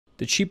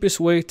the cheapest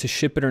way to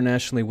ship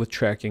internationally with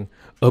tracking,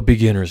 a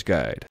beginner's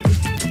guide.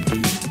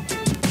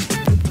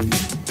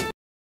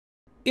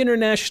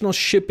 International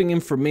shipping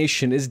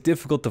information is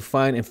difficult to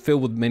find and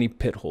filled with many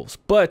pitholes,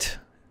 but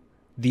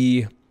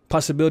the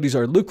possibilities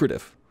are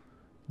lucrative.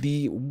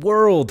 The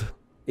world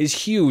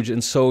is huge,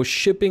 and so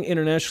shipping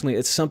internationally,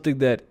 it's something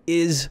that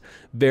is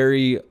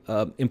very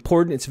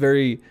important. It's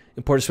very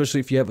important,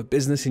 especially if you have a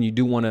business and you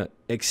do want to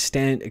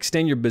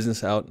extend your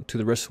business out to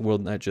the rest of the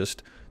world, not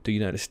just the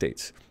United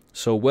States.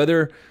 So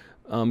whether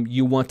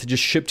you want to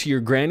just ship to your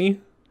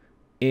granny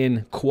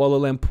in Kuala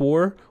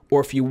Lumpur,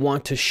 or if you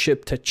want to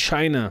ship to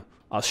China,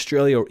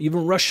 Australia, or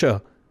even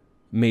Russia,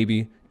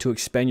 maybe to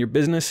expand your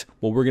business,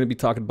 well, we're going to be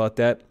talking about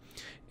that.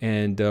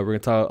 And we're going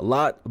to talk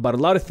about a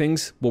lot of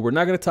things. What we're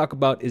not going to talk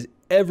about is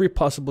every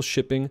possible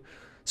shipping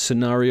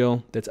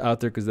scenario that's out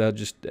there, because that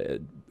just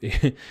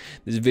this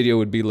video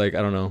would be like,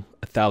 I don't know,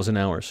 1,000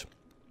 hours.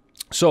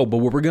 So, but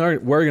what we're going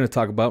to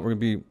talk about,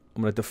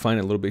 I'm going to define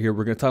it a little bit here.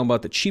 We're going to talk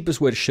about the cheapest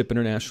way to ship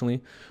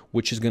internationally,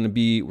 which is going to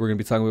be, we're going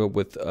to be talking about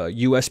with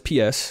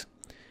USPS,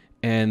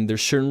 and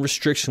there's certain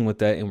restriction with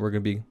that, and we're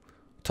going to be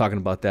talking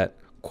about that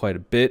quite a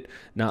bit.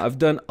 Now, I've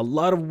done a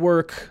lot of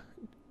work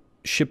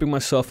shipping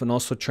myself and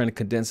also trying to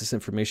condense this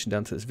information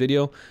down to this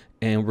video,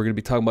 and we're going to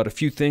be talking about a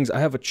few things. I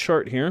have a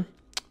chart here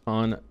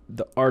on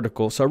the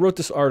article. So I wrote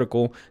this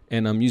article,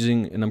 and I'm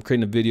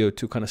creating a video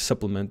to kind of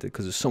supplement it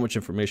because there's so much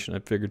information. I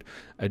figured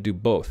I'd do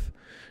both.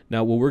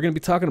 Now, what we're going to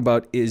be talking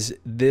about is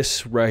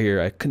this right here.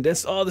 I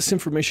condensed all this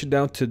information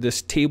down to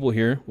this table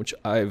here, which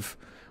I'm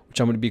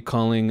going to be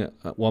calling,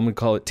 well, I'm going to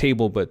call it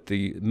table, but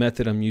the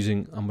method I'm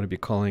using, I'm going to be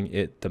calling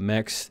it the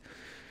max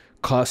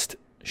cost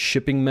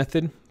shipping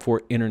method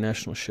for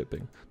international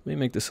shipping. Let me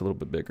make this a little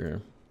bit bigger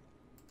here.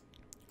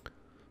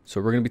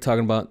 So we're going to be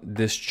talking about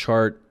this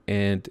chart,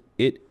 and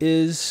it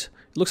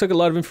looks like a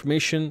lot of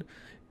information.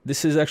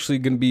 This is actually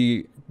going to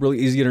be really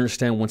easy to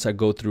understand once I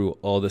go through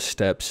all the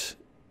steps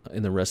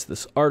in the rest of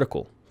this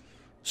article.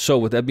 So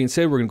with that being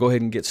said, we're going to go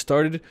ahead and get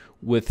started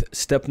with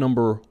step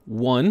number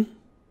 1,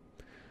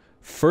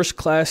 first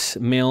class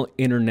mail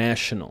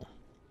international,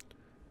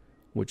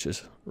 which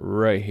is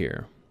right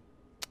here.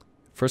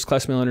 First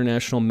class mail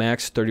international,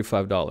 max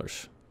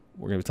 $35.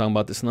 We're going to be talking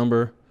about this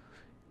number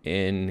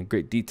in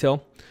great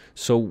detail.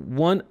 So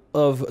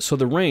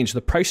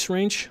the price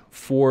range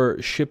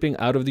for shipping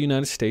out of the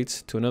United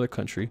States to another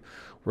country,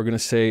 we're going to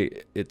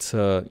say it's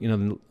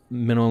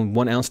minimum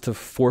 1 ounce to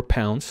 4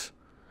 pounds.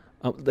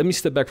 Let me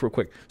step back real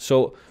quick.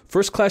 So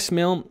first class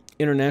mail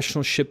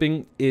international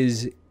shipping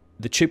is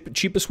the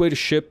cheapest way to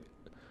ship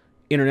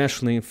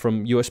internationally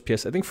from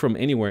USPS. I think from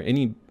anywhere,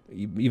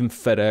 even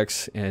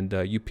FedEx and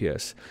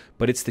UPS,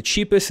 but it's the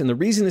cheapest. And the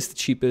reason it's the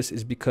cheapest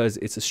is because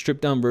it's a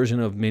stripped down version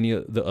of many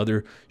of the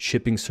other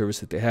shipping service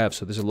that they have.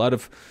 So there's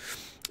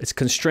it's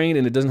constrained,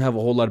 and it doesn't have a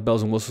whole lot of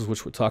bells and whistles,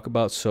 which we'll talk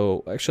about.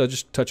 So actually, I'll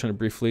just touch on it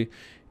briefly.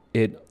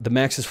 The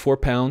max is 4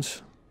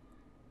 pounds.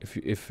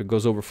 If it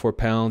goes over 4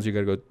 pounds, you got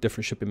to go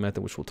different shipping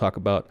method, which we'll talk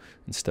about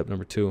in step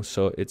number 2.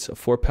 So it's a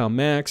 4 pound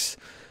max.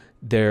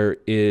 There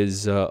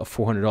is a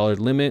 $400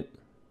 limit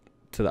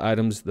to the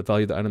items, the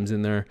value of the items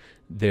in there.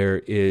 There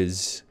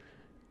is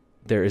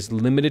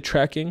limited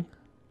tracking,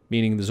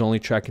 meaning there's only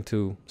tracking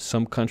to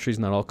some countries,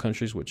 not all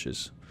countries, which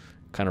is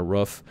kind of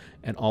rough.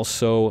 And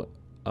also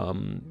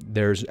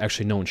there's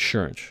actually no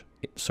insurance.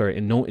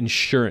 No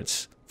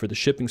insurance for the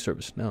shipping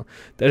service. Now,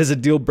 that is a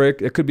deal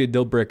breaker. It could be a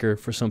deal breaker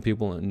for some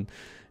people, and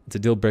it's a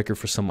deal breaker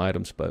for some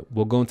items, but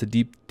we'll go into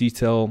deep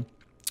detail,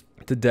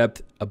 to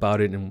depth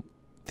about it, and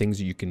things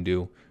that you can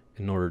do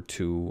in order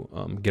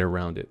to get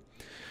around it.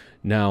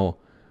 Now,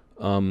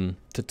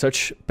 to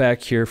touch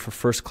back here for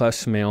first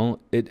class mail,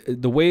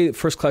 the way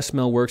first class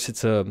mail works,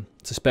 it's a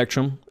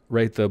spectrum,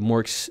 right?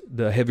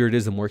 The heavier it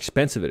is, the more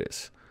expensive it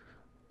is,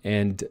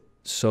 and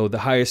so the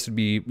highest would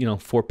be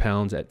 4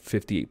 pounds at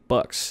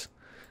 $58.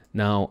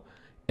 Now,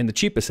 and the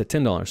cheapest at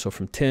 $10. So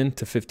from 10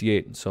 to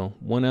 58. So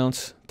 1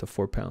 ounce to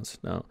 4 pounds.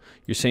 Now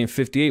you're saying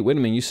 58. Wait a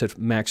minute, you said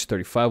max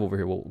 35 over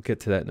here. We'll get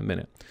to that in a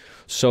minute.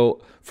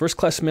 So first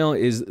class mail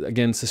is,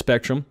 again, it's a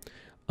spectrum.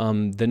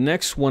 The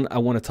next one I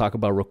want to talk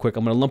about real quick,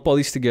 I'm going to lump all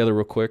these together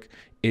real quick,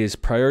 is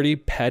priority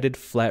padded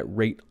flat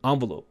rate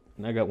envelope.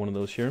 And I got one of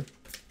those here.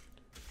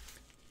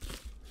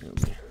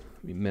 Let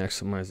me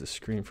maximize the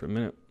screen for a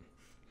minute.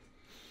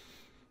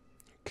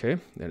 Okay,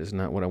 that is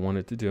not what I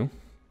wanted to do.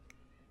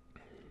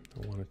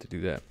 I wanted to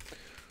do that.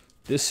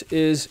 This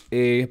is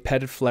a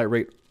padded flat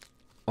rate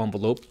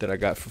envelope that I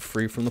got for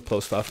free from the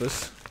post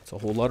office. It's a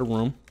whole lot of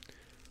room.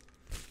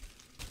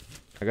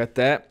 I got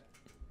that.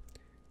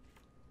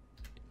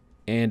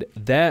 And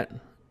that,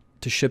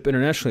 to ship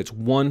internationally, it's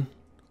one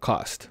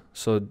cost.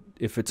 So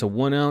if it's a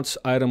 1 ounce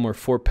item or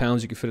 4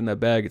 pounds you can fit in that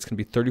bag, it's going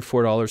to be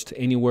 $34 to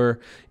anywhere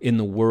in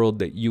the world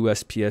that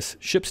USPS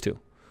ships to,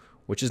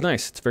 which is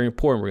nice. It's very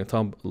important. We're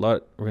going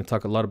to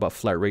talk a lot about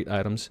flat rate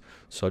items.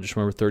 So just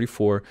remember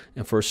 34.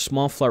 And for a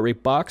small flat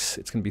rate box,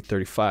 it's going to be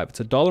 35. It's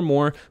 $1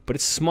 more, but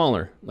it's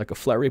smaller. Like a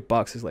flat rate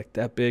box is like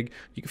that big.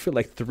 You can fit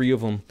like 3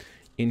 of them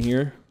in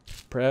here,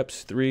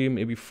 perhaps 3,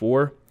 maybe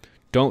 4.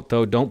 Don't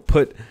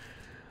put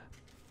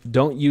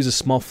don't use a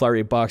small flat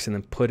rate box and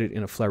then put it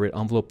in a flat rate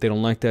envelope. They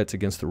don't like that. It's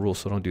against the rules,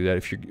 so don't do that.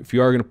 If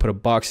you are going to put a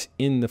box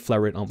in the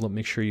flat rate envelope,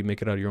 make sure you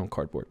make it out of your own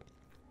cardboard.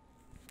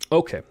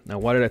 Okay, now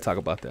why did I talk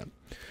about that?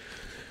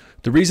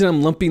 The reason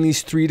I'm lumping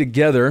these three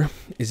together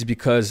is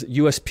because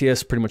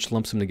USPS pretty much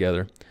lumps them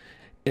together.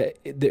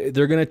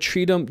 They're going to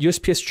treat them,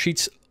 USPS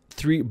treats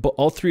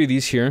all three of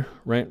these here,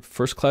 right?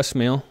 First class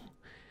mail,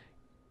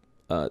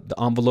 the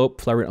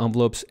envelope, flat rate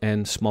envelopes,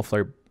 and small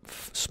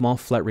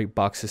flat rate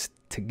boxes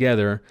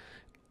together.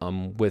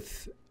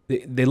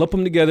 They lump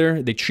them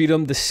together. They treat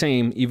them the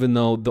same, even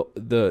though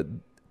the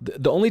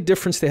only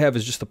difference they have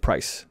is just the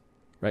price,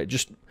 right?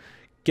 Just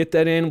get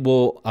that in.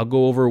 I'll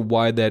go over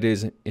why that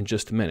is in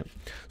just a minute.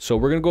 So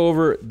we're gonna go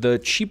over the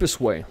cheapest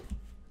way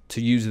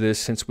to use this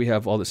since we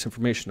have all this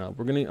information now.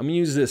 I'm gonna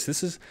use this.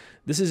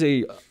 This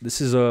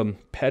is a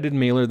padded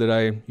mailer that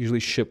I usually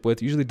ship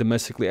with, usually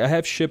domestically. I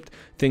have shipped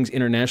things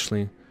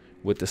internationally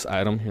with this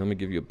item. Here, let me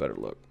give you a better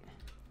look.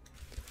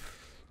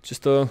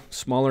 Just a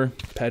smaller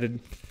padded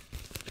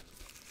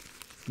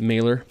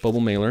mailer,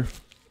 bubble mailer.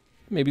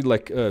 Maybe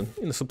like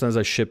sometimes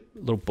I ship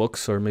little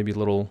books or maybe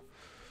little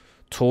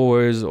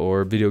toys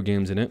or video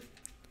games in it.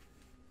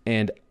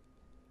 And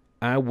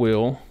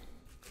we'll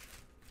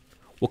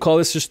call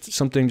this just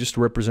something just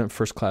to represent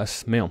first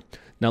class mail.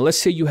 Now let's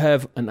say you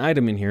have an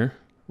item in here,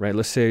 right?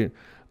 Let's say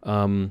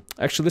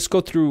actually let's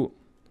go through,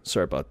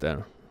 sorry about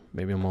that.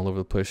 Maybe I'm all over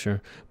the place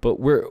here. But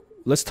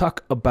let's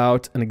talk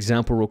about an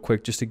example real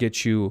quick just to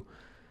get you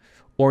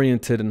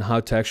oriented in how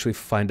to actually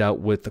find out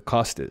what the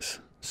cost is.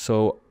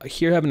 So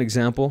here I have an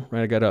example,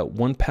 right? I got a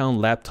 1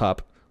 pound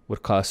laptop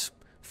would cost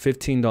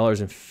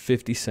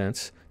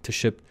 $15.50 to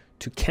ship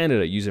to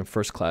Canada using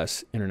first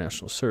class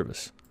international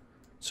service.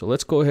 So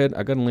let's go ahead.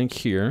 I got a link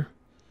here,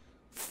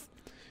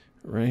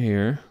 right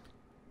here.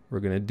 We're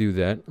going to do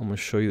that. I'm going to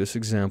show you this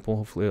example.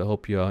 Hopefully it'll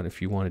help you out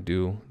if you want to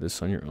do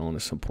this on your own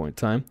at some point in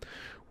time.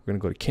 We're going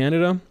to go to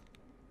Canada.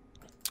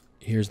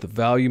 Here's the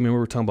value. Remember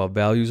we were talking about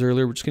values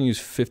earlier. We're just going to use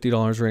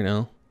 $50 right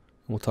now.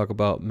 We'll talk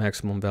about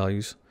maximum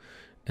values.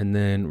 And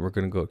then we're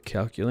going to go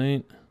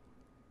calculate.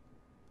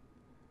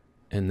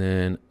 And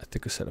then I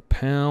think I said a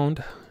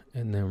pound.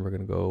 And then we're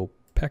going to go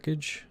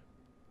package.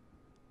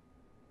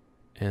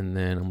 And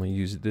then I'm going to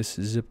use this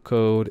zip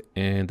code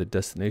and the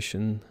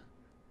destination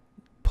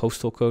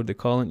postal code they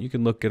call it. You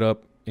can look it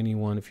up,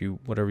 anyone,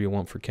 whatever you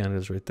want for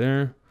Canada's right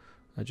there.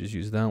 I just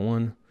use that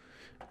one.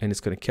 And it's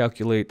going to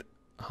calculate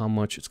how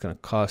much it's going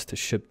to cost to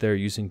ship there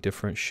using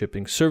different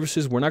shipping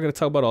services. We're not going to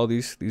talk about all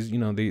these,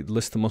 they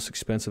list the most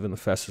expensive and the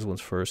fastest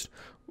ones first.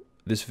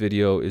 This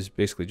video is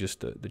basically just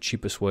the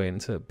cheapest way, and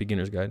it's a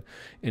beginner's guide.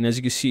 And as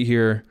you can see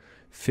here,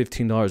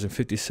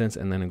 $15.50,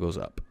 and then it goes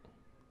up.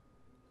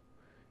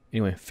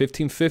 Anyway,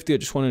 $15.50, I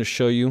just wanted to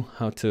show you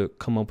how to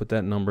come up with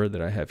that number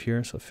that I have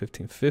here. So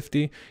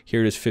 $15.50,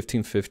 here it is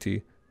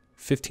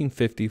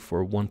 $15.50 for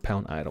a 1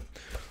 pound item.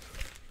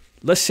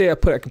 Let's say I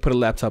can put a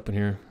laptop in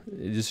here.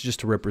 It's just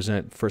to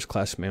represent first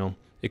class mail.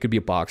 It could be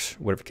a box,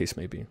 whatever the case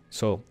may be.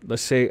 So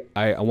let's say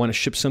I want to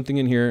ship something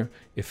in here.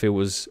 If it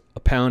was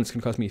a pound, it's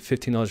going to cost me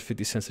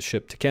 $15.50 to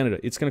ship to Canada.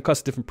 It's going to cost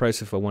a different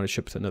price if I want to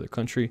ship to another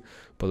country.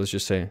 But let's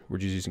just say we're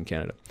just using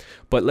Canada.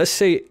 But let's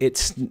say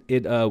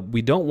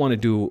we don't want to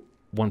do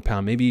 1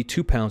 pound, maybe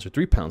 2 pounds or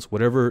 3 pounds,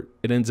 whatever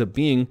it ends up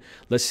being.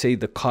 Let's say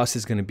the cost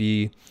is going to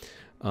be,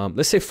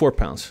 let's say 4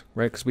 pounds,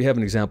 right? Because we have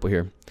an example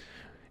here.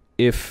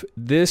 If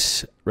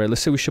this, right,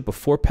 let's say we ship a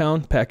 4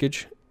 pound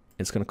package,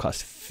 it's going to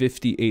cost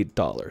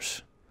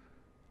 $58,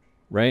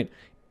 right?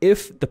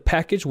 If the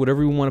package, whatever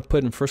we want to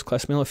put in first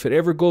class mail, if it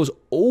ever goes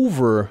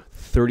over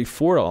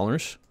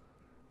 $34,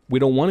 we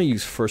don't want to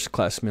use first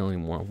class mail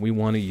anymore. We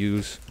want to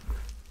use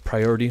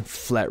priority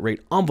flat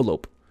rate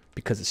envelope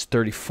because it's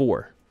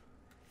 $34,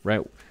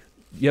 right?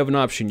 You have an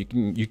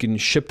option. You can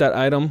ship that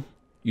item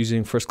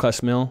using first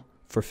class mail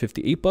for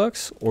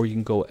 $58, or you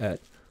can go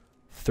at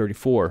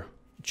 $34.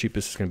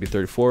 Cheapest is going to be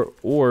 $34,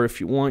 or if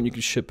you want, you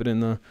can ship it in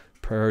the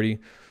priority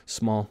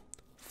small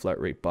flat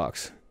rate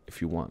box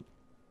if you want.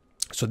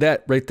 So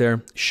that right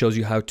there shows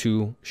you how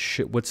to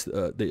ship. What's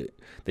the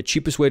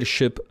cheapest way to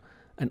ship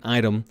an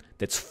item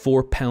that's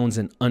 4 pounds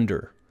and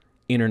under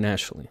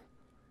internationally.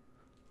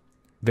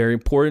 Very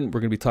important. We're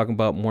going to be talking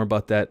about more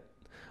about that.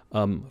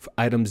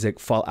 Items that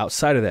fall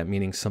outside of that,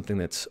 meaning something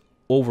that's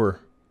over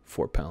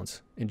 4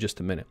 pounds, in just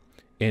a minute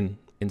in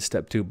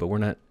step 2, but we're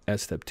not at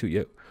step 2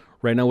 yet.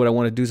 Right now, what I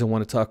want to do is I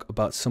want to talk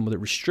about some of the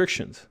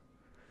restrictions.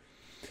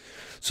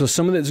 So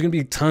there's going to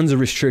be tons of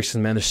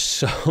restrictions, man. There's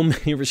so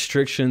many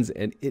restrictions,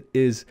 and it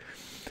is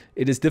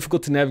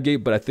difficult to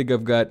navigate, but I think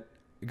I've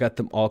got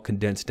them all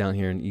condensed down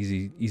here and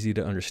easy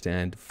to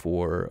understand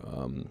for,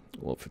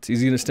 well, if it's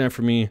easy to understand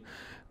for me,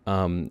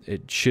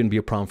 it shouldn't be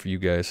a problem for you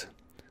guys,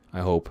 I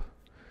hope.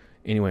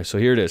 Anyway, so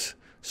here it is.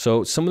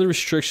 So some of the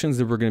restrictions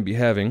that we're going to be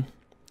having.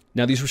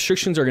 Now, these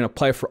restrictions are going to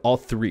apply for all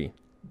three.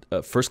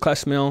 First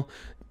class mail,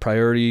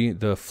 priority,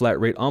 the flat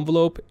rate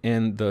envelope,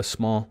 and the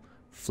small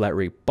flat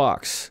rate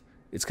box.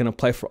 It's going to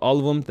apply for all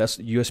of them. That's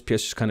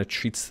USPS just kind of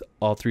treats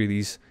all three of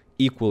these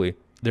equally.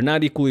 They're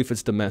not equally if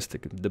it's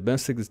domestic.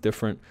 Domestic is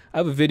different. I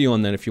have a video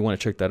on that if you want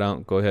to check that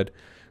out. Go ahead.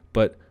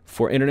 But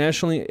for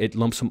internationally, it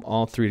lumps them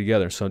all three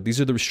together. So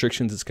these are the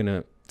restrictions it's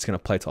gonna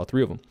apply to all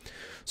three of them.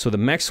 So the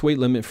max weight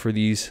limit for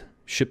these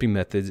shipping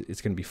methods is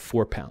gonna be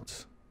 4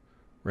 pounds.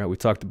 Right? We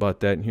talked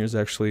about that, and here's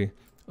actually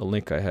a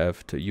link I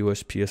have to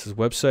USPS's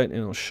website, and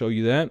it'll show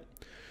you that.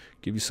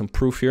 Give you some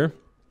proof here.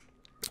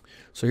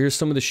 So here's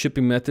some of the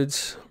shipping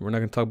methods. We're not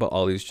gonna talk about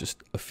all these,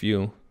 just a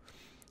few.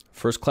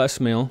 First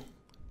class mail.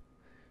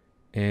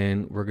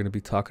 And we're going to be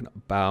talking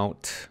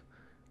about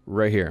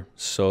right here.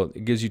 So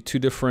it gives you two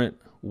different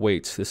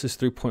weights. This is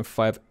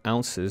 3.5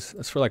 ounces.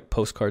 That's for like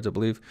postcards, I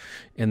believe.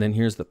 And then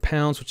here's the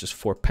pounds, which is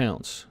 4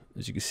 pounds.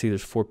 As you can see,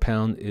 there's 4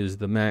 pound is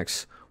the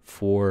max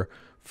for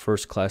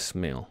first class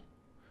mail.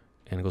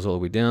 And it goes all the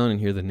way down, and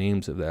here are the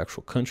names of the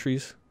actual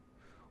countries.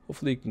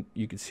 Hopefully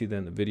you can see that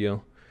in the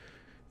video.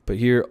 But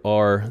here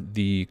are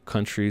the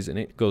countries, and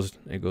it goes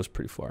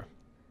pretty far.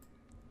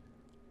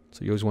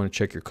 So you always want to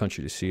check your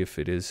country to see if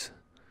it is,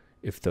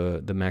 if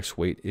the max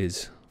weight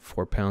is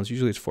 4 pounds.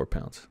 Usually it's 4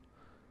 pounds,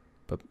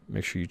 but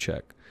make sure you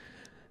check.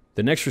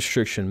 The next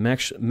restriction,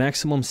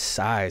 maximum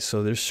size.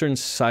 So there's certain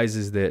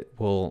sizes that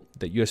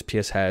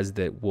USPS has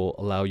that will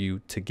allow you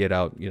to get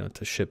out,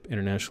 to ship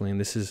internationally. And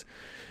this is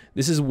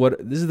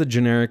the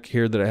generic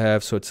here that I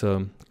have. So it's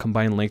a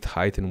combined length,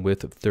 height, and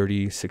width of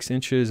 36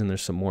 inches. And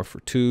there's some more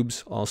for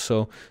tubes.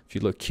 Also, if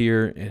you look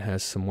here, it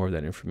has some more of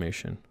that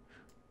information.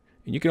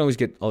 And you can always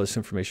get all this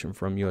information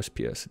from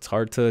USPS. It's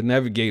hard to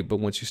navigate,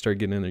 but once you start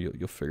getting in there,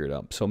 you'll figure it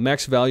out. So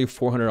max value,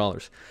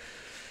 $400.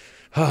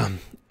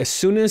 As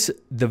soon as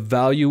the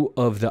value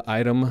of the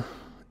item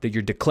that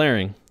you're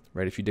declaring,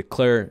 right? If you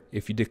declare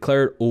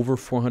it over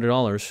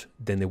 $400,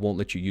 then they won't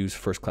let you use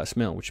first class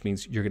mail, which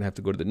means you're gonna have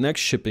to go to the next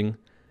shipping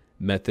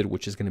method,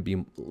 which is gonna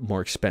be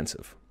more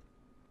expensive.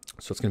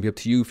 So it's gonna be up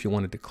to you if you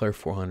want to declare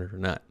 400 or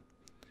not.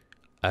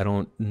 I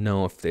don't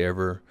know if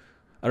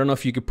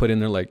you could put in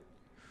there like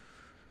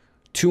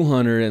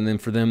 200, and then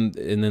for them,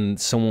 and then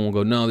someone will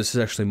go, no, this is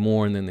actually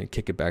more, and then they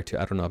kick it back to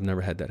you. I don't know. I've never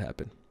had that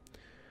happen.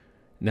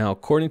 Now,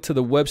 according to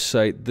the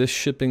website, this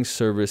shipping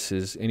service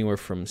is anywhere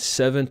from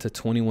 7 to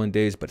 21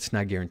 days, but it's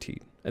not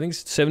guaranteed. I think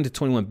it's 7 to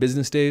 21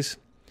 business days.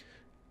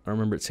 I don't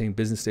remember it saying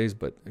business days,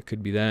 but it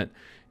could be that.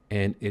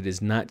 And it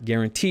is not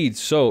guaranteed.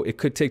 So it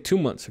could take 2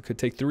 months. It could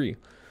take 3.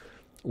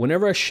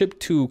 Whenever I shipped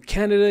to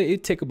Canada,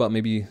 it'd take about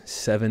maybe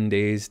 7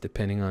 days,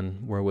 depending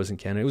on where I was in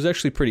Canada. It was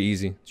actually pretty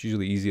easy. It's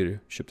usually easier to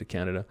ship to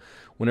Canada.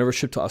 Whenever I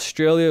shipped to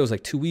Australia, it was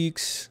like 2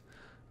 weeks.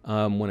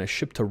 When I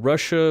shipped to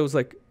Russia, it was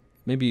like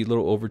maybe a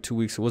little over 2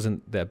 weeks. It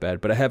wasn't that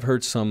bad. But I have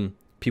heard some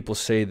people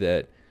say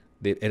that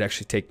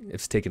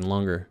it's taken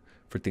longer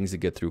for things to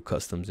get through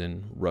customs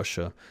in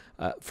Russia.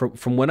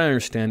 From what I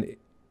understand,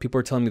 people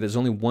are telling me there's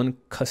only one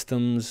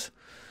customs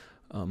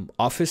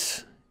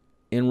office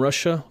in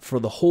Russia for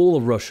the whole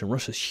of Russia.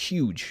 Russia's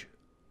huge.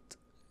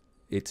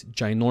 It's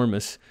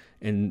ginormous.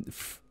 And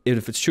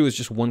if it's true, it's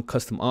just one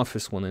custom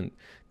office, then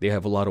they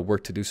have a lot of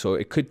work to do. So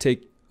it could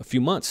take a few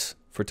months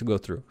for it to go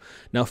through.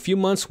 Now, a few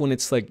months when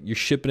it's like you're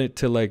shipping it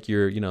to like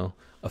your,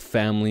 a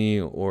family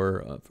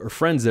or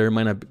friends there, it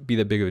might not be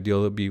that big of a deal.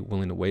 They'll be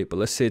willing to wait. But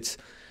let's say it's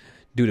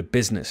due to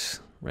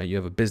business, right? You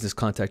have a business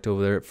contact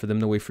over there. For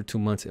them to wait for 2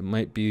 months, it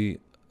might be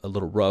a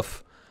little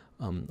rough.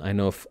 I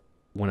know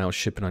when I was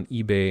shipping on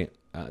eBay,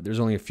 there's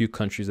only a few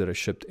countries that I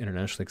shipped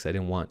internationally because I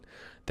didn't want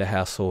the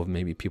hassle of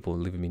maybe people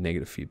leaving me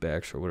negative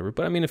feedbacks or whatever.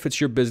 But I mean, if it's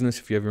your business,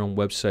 if you have your own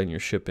website and you're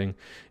shipping,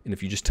 and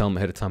if you just tell them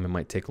ahead of time, it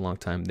might take a long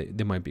time,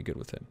 they might be good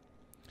with it.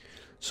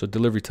 So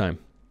delivery time.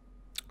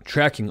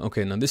 Tracking.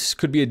 Okay, now this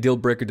could be a deal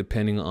breaker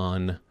depending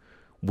on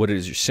what it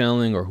is you're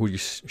selling or who you're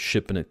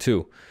shipping it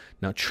to.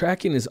 Now,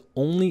 tracking is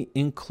only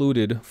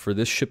included for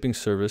this shipping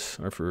service,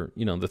 or for,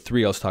 the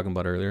 3 I was talking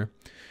about earlier.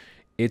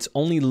 It's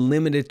only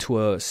limited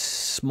to a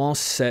small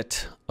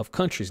set of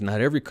countries,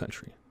 not every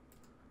country.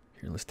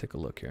 Here, let's take a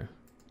look here.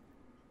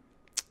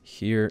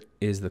 Here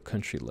is the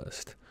country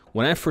list.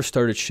 When I first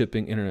started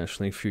shipping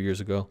internationally a few years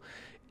ago,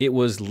 it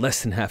was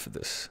less than half of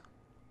this,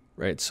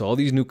 right? So all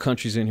these new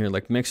countries in here,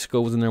 like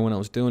Mexico was in there when I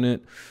was doing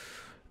it.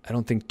 I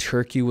don't think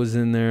Turkey was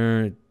in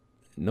there.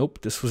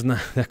 Nope, this was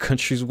not, that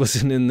country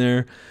wasn't in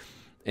there.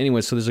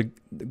 Anyway, so there's a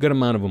good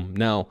amount of them.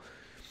 Now,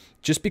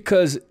 just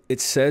because it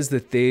says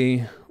that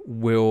that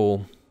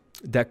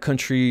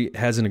country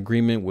has an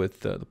agreement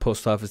with the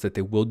post office that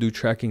they will do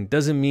tracking,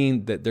 doesn't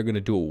mean that they're going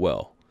to do it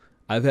well.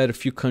 I've had a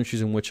few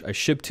countries in which I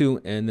shipped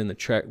to, and then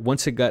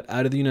once it got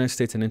out of the United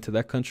States and into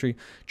that country,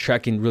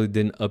 tracking really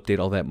didn't update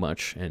all that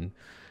much, and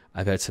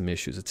I've had some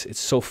issues. It's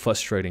so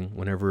frustrating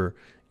whenever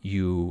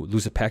you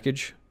lose a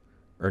package,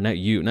 or not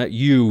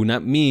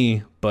not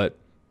me, but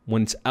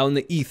when it's out in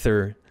the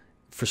ether,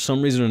 for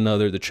some reason or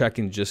another, the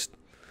tracking it's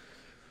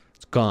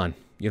gone.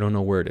 You don't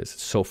know where it is.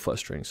 It's so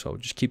frustrating. So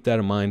just keep that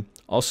in mind.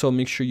 Also,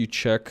 make sure you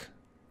check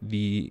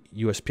the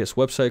USPS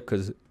website,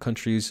 because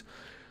countries,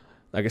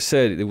 like I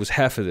said, it was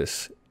half of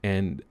this.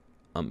 And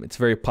it's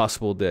very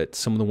possible that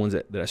some of the ones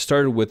that I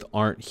started with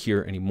aren't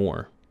here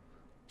anymore.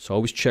 So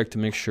always check to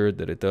make sure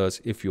that it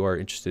does if you are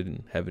interested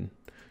in having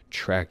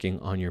tracking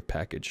on your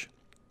package.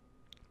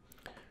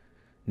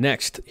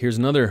 Next, here's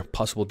another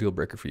possible deal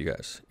breaker for you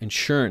guys.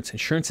 Insurance.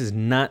 Insurance is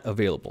not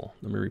available.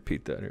 Let me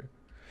repeat that here.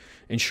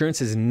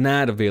 Insurance is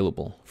not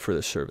available for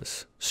this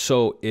service.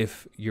 So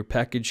if your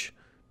package,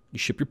 you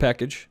ship your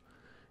package,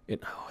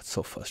 it's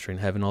so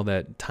frustrating having all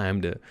that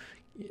time to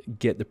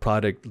get the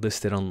product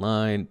listed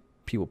online.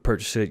 People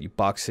purchase it, you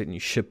box it, and you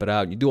ship it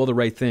out. And you do all the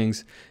right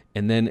things,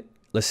 and then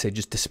let's say it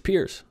just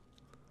disappears,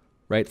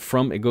 right?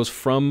 It goes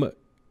from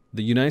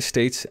the United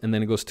States, and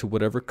then it goes to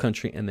whatever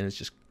country, and then it's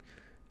just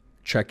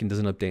tracking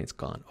doesn't update. It's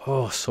gone.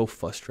 Oh, so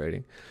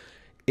frustrating.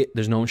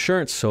 There's no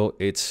insurance, so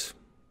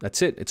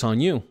that's it. It's on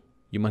you.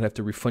 You might have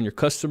to refund your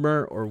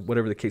customer or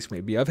whatever the case may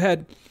be. I've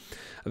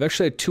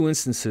actually had 2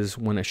 instances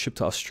when I shipped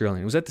to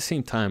Australia. It was at the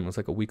same time. It was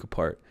like a week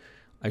apart.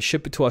 I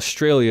shipped it to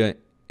Australia,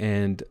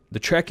 and the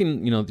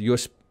tracking, the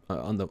U.S.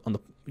 On the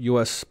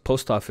U.S.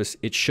 post office,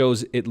 it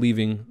shows it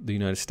leaving the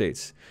United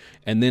States,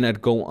 and then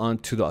I'd go on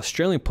to the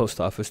Australian post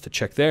office to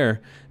check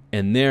there,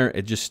 and there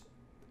it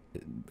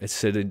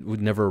said it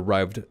would never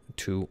arrived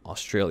to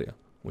Australia,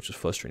 which was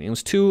frustrating. It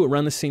was 2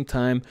 around the same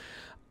time.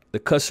 The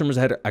customers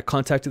I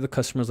contacted the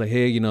customers like,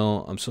 hey,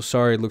 I'm so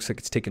sorry. It looks like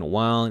it's taking a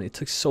while, and it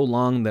took so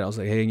long that I was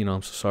like, hey,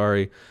 I'm so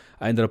sorry.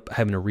 I ended up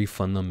having to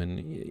refund them, and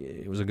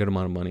it was a good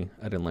amount of money.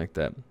 I didn't like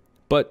that,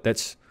 but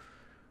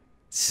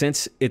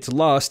since it's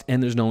lost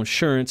and there's no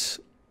insurance,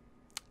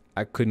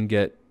 I couldn't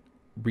get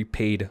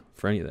repaid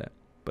for any of that.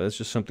 But it's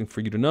just something for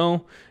you to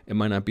know. It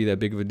might not be that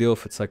big of a deal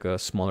if it's like a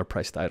smaller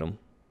priced item.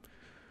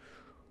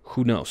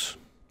 Who knows?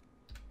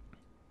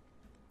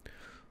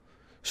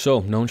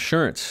 So no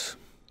insurance.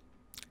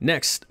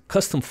 Next,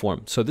 custom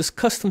form. So this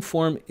custom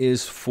form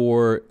is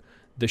for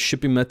the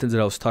shipping methods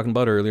that I was talking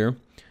about earlier.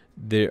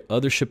 The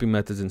other shipping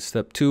methods in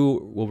step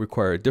 2 will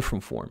require a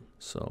different form.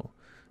 So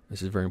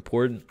this is very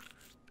important.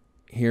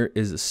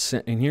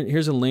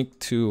 Here's a link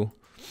to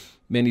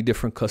many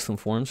different custom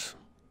forms.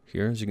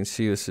 Here, as you can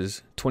see, this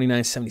is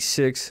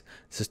 2976.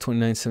 This is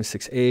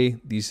 2976A.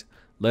 These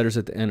letters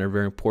at the end are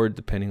very important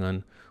depending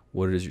on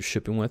what it is you're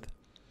shipping with.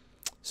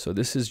 So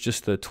this is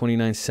just the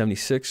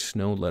 2976,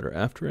 no letter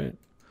after it.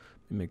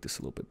 Let me make this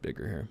a little bit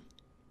bigger here.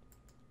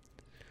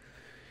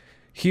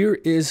 Here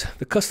is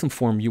the custom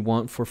form you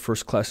want for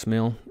first class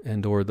mail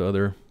and or the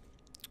other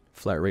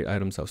flat rate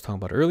items I was talking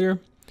about earlier.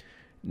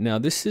 Now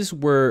this is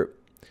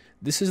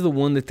the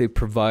one that they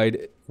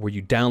provide where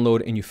you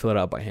download and you fill it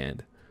out by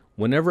hand.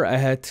 Whenever I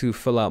had to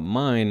fill out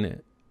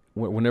mine,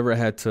 whenever I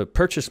had to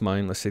purchase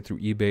mine, let's say through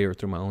eBay or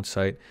through my own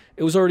site,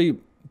 it was already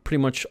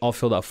pretty much all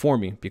filled out for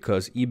me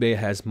because eBay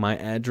has my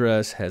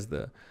address, has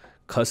the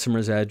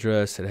customer's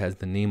address, it has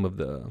the name of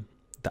the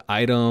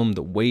item,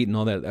 the weight, and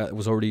all that. That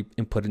was already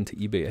input into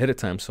eBay ahead of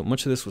time. So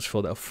much of this was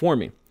filled out for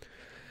me.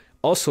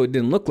 Also, it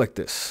didn't look like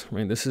this,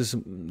 right?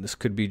 This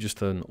could be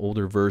just an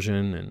older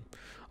version, and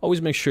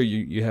always make sure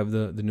you have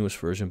the newest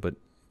version. But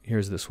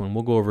here's this one.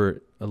 We'll go over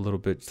it a little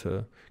bit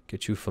to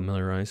get you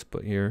familiarized.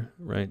 But here,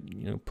 right,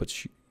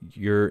 puts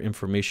your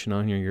information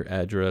on here, your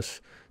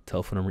address,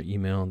 telephone number,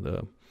 email,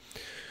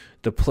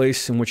 the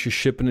place in which you're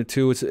shipping it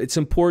to. It's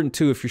important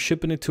too if you're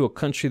shipping it to a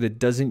country that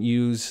doesn't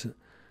use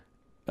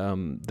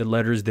the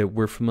letters that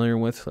we're familiar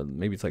with.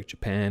 Maybe it's like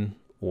Japan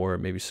or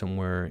maybe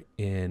somewhere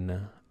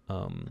in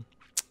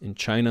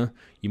China.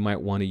 You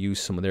might want to use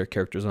some of their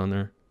characters on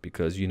there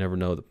because you never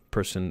know, the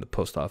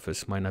post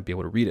office might not be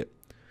able to read it.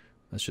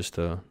 That's just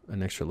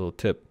an extra little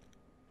tip.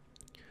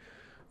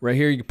 Right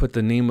here, you can put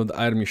the name of the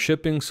item you're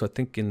shipping. So I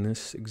think in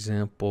this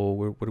example,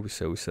 what did we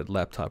say? We said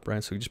laptop,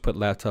 right? So you just put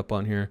laptop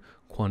on here,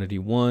 quantity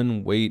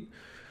 1, weight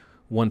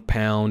 1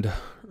 pound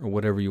or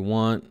whatever you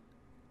want.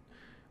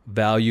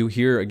 Value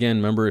here, again,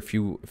 remember if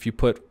you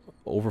put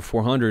over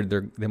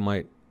 400, they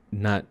might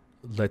not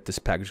let this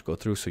package go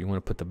through. So you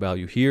want to put the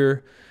value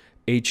here.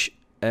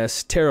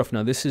 HS tariff.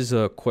 Now this is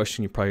a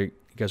question you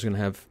guys are going to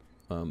have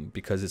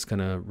because it's going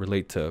to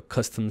relate to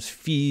customs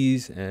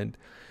fees and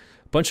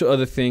bunch of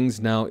other things.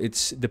 Now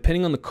it's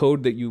depending on the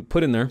code that you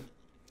put in there,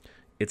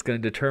 it's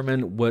going to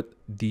determine what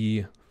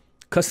the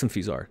custom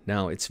fees are.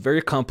 Now it's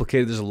very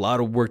complicated. There's a lot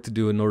of work to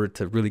do in order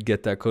to really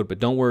get that code, but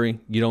don't worry,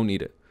 you don't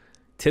need it.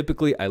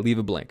 Typically I leave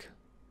it blank.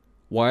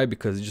 Why?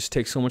 Because it just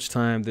takes so much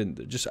time.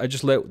 I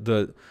just let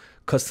the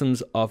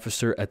customs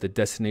officer at the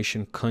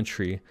destination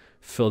country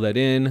fill that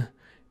in,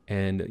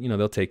 and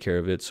they'll take care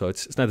of it. So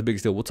it's not the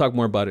biggest deal. We'll talk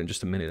more about it in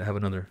just a minute. I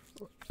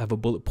have a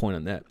bullet point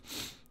on that.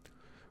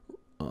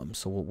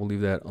 So we'll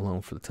leave that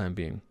alone for the time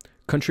being.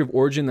 Country of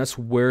origin, that's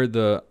where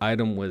the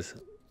item was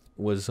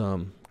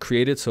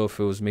created. So if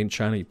it was made in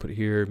China, you put it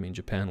here, made in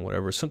Japan,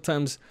 whatever.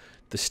 Sometimes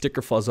the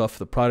sticker falls off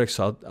the product,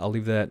 so I'll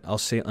leave that. I'll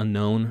say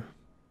unknown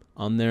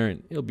on there,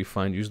 and it'll be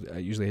fine. I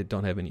usually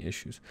don't have any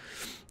issues.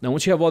 Now,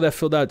 once you have all that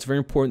filled out, it's very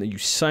important that you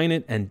sign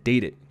it and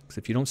date it. Because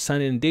if you don't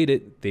sign it and date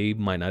it, they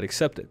might not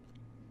accept it.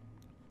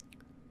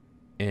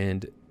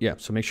 And yeah,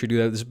 so make sure you do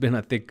that. There's been,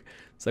 I think,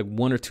 it's like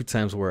 1 or 2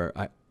 times where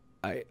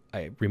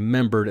I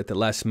remembered at the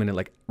last minute,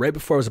 like right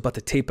before I was about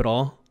to tape it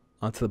all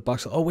onto the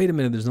box. Oh, wait a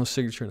minute, there's no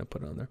signature, and I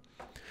put it on there.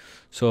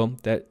 So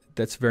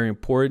that's very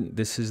important.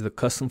 This is the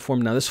custom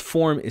form. Now, this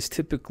form is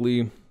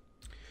typically,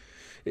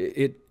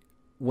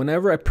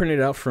 whenever I printed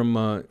it out from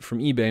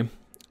eBay,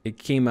 it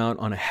came out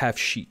on a half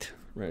sheet,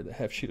 right? The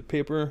half sheet of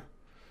paper.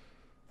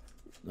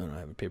 I don't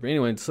have a paper.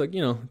 Anyway, it's like,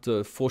 you know, it's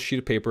a full sheet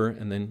of paper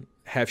and then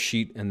half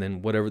sheet and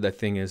then whatever that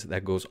thing is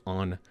that goes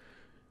on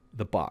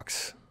the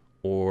box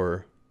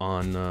or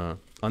on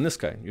this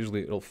guy.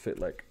 Usually it'll fit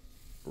like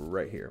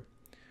right here.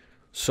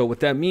 So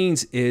what that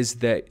means is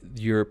that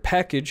your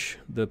package,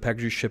 the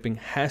package you're shipping,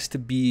 has to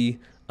be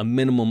a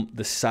minimum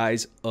the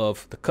size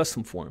of the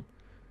custom form.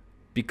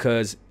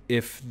 Because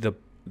if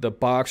the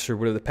box or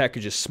whatever the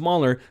package is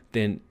smaller,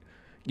 then,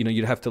 you know,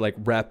 you'd have to like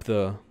wrap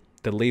the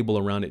label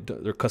around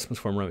it, their customs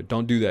form around it.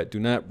 Don't do that. Do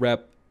not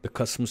wrap the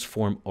customs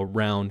form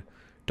around.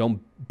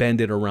 Don't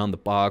bend it around the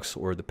box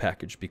or the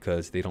package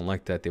because they don't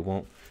like that. They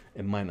won't.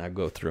 It might not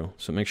go through.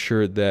 So make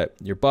sure that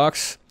your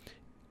box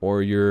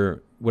or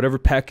your whatever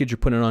package you're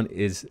putting it on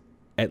is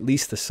at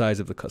least the size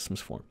of the customs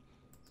form.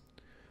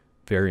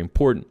 Very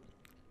important.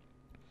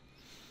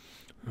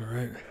 All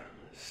right.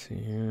 Let's see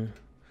here.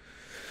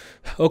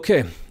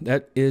 Okay,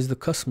 that is the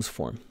customs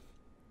form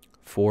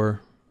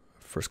for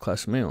first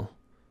class mail.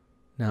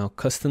 Now,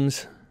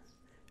 customs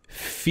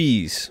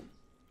fees.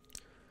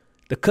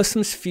 The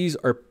customs fees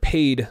are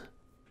paid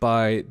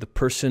by the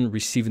person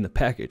receiving the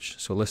package.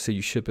 So let's say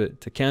you ship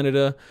it to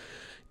Canada.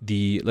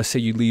 Let's say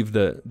you leave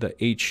the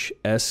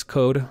HS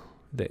code,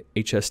 the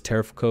HS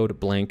tariff code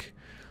blank,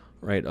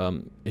 right?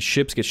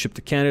 It gets shipped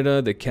to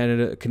Canada. The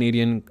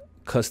Canadian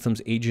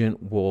customs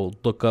agent will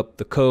look up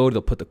the code.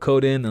 They'll put the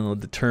code in and they'll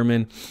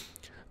determine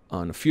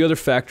on a few other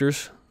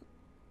factors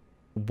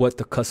what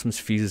the customs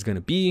fees is going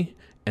to be.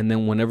 And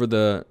then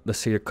whenever let's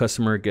say your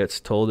customer gets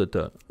told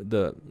that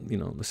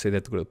let's say they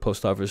have to go to the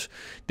post office,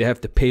 they have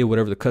to pay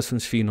whatever the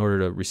customs fee in order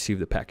to receive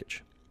the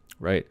package,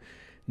 right?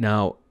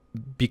 Now,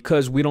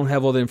 because we don't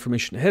have all the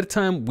information ahead of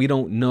time, we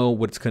don't know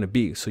what it's going to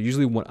be. So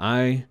usually when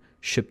I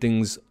ship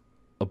things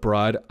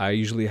abroad, I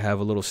usually have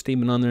a little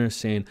statement on there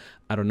saying,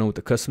 I don't know what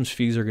the customs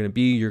fees are going to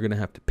be. You're going to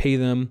have to pay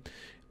them.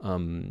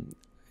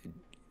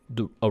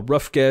 A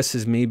rough guess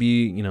is maybe,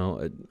 you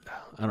know,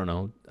 I don't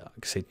know,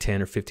 say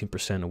 10 or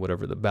 15% of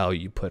whatever the value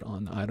you put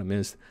on the item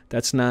is.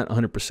 That's not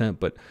 100%,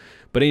 but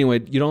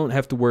anyway, you don't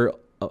have to worry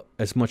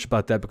as much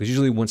about that because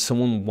usually when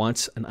someone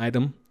wants an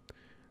item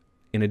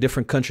in a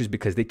different countries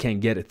because they can't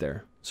get it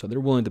there, so they're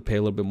willing to pay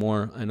a little bit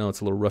more. I know it's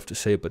a little rough to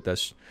say, but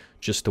that's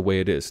just the way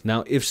it is.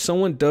 Now, if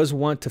someone does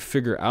want to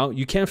figure out,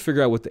 you can't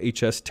figure out what the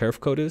HS tariff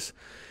code is.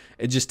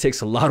 It just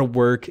takes a lot of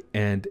work,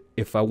 and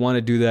if I want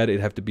to do that,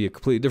 it'd have to be a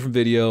completely different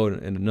video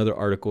and another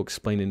article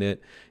explaining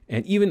it.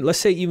 And even, let's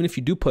say, even if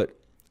you do put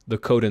the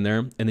code in there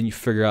and then you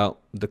figure out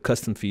the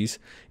custom fees,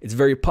 it's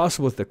very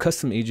possible that the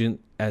custom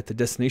agent at the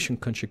destination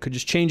country could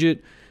just change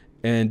it,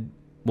 and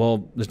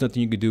well, there's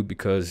nothing you could do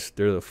because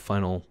they're the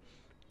final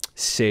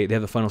say. They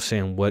have the final say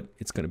on what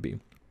it's going to be.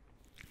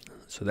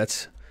 So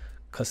that's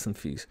custom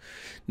fees.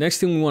 Next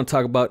thing we want to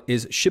talk about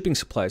is shipping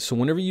supplies. So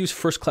whenever you use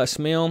first class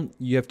mail,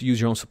 you have to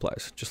use your own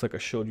supplies. Just like I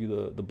showed you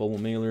the bubble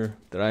mailer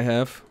that I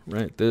have,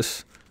 right?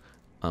 This,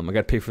 I got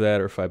to pay for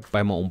that, or if I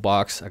buy my own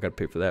box, I got to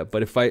pay for that.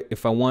 But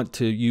if I want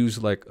to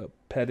use like a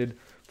padded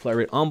flat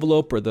rate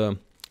envelope or the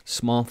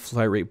small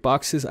flat rate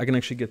boxes, I can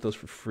actually get those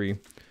for free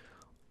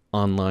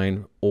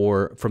online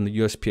or from the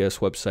USPS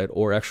website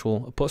or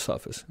actual post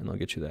office, and I'll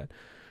get you that.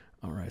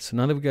 All right, so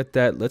now that we got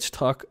that, let's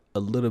talk a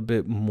little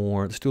bit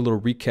more. Let's do a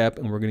little recap,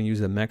 and we're going to use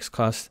the max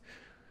cost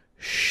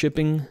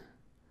shipping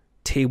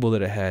table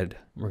that I had.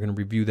 We're going to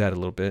review that a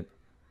little bit,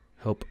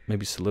 help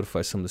maybe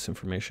solidify some of this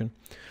information.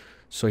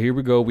 So here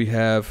we go.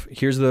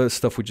 Here's the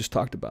stuff we just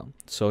talked about.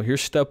 So here's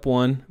step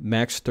one,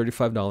 max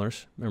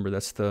 $35. Remember,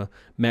 that's the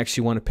max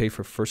you want to pay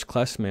for first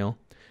class mail.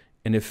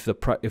 And if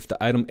the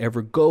item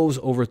ever goes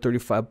over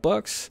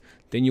 $35,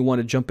 then you want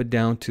to jump it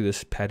down to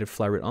this padded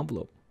flat rate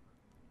envelope.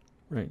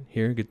 Right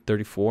here, get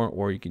 34,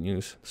 or you can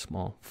use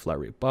small flat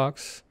rate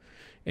box.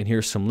 And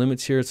here's some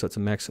limits here. So it's a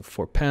max of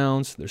 4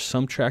 pounds. There's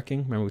some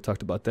tracking. Remember, we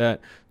talked about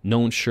that.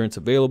 No insurance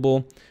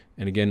available.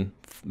 And again,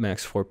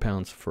 max 4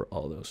 pounds for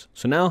all those.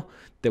 So now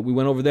that we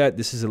went over that,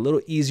 this is a little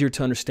easier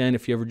to understand.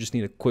 If you ever just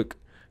need a quick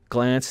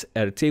glance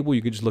at a table,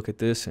 you could just look at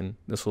this, and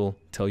this will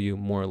tell you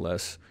more or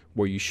less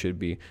where you should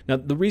be. Now,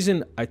 the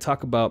reason I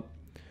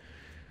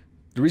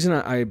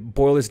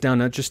boil this down,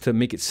 not just to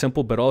make it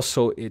simple, but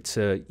also it's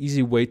an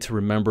easy way to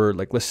remember.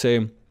 Like, let's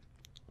say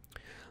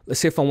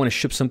if I want to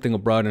ship something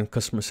abroad and a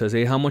customer says,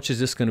 hey, how much is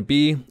this going to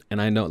be?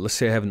 And I know, let's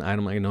say I have an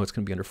item, I know it's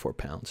going to be under 4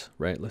 pounds,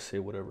 right? Let's say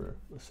whatever,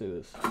 let's say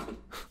this.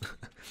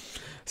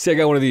 Say I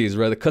got one of these,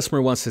 right? The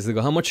customer wants this, they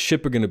go, how much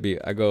ship are going to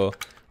be? I go,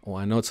 oh,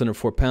 I know it's under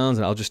 4 pounds.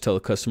 And I'll just tell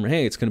the customer,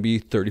 hey, it's going to be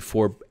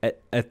 34,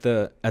 at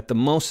the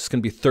most, it's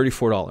going to be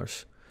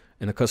 $34.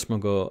 And the customer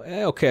will go,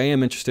 okay, I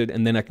am interested.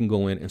 And then I can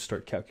go in and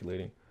start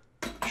calculating.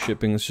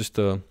 Shipping is just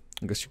I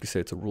guess you could say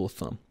it's a rule of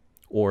thumb,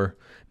 or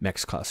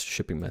max cost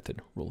shipping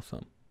method rule of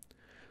thumb.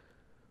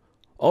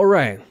 All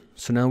right,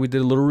 so now we did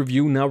a little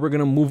review. Now we're going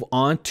to move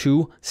on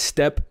to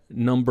step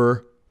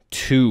number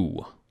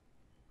 2.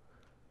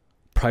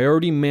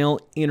 Priority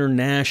Mail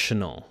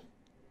International.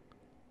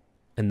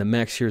 And the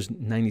max here is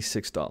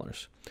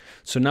 $96.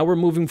 So now we're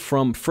moving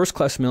from first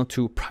class mail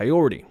to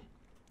priority.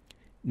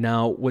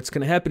 Now, what's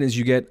going to happen is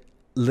you get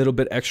a little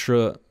bit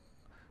extra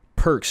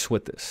perks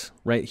with this,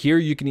 right? Here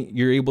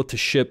you're able to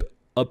ship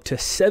up to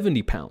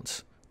 70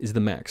 pounds is the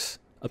max,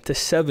 up to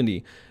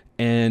 70.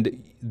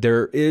 And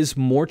there is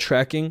more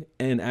tracking,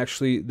 and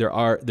actually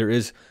there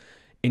is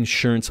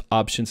insurance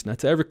options, not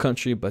to every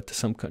country, but to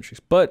some countries.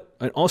 But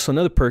and also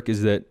another perk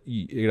is that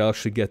you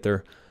actually get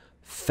there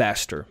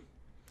faster.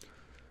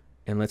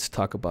 And let's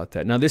talk about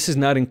that. Now, this is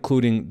not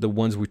including the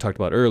ones we talked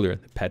about earlier,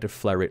 the padded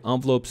flat rate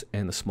envelopes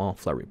and the small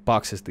flat rate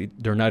boxes.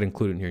 They're not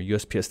included in here.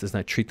 USPS does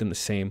not treat them the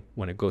same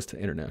when it goes to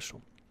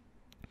international.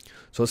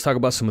 So let's talk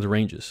about some of the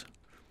ranges.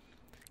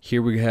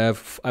 Here we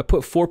have, I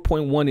put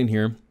 4.1 in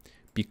here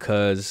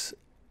because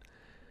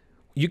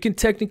you can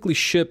technically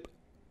ship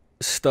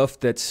stuff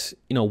that's,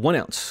 1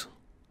 ounce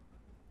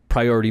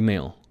priority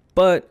mail,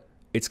 but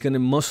it's going to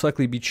most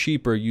likely be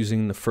cheaper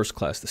using the first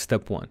class, the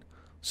step 1.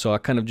 So I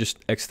kind of just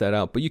X that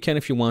out, but you can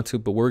if you want to,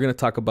 but we're going to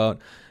talk about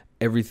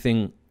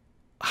everything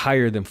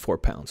higher than 4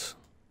 pounds,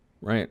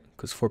 right?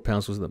 Because 4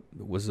 pounds was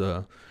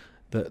the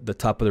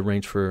top of the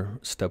range for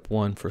step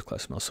 1 first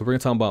class mail. So we're going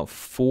to talk about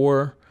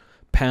 4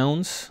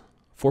 pounds,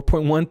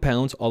 4.1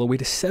 pounds, all the way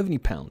to 70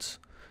 pounds.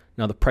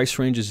 Now the price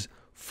range is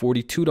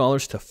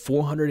 $42 to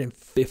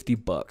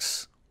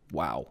 $450.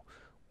 Wow.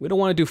 We don't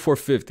want to do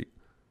 $450,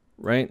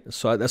 right?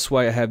 So that's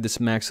why I have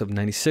this max of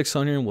 96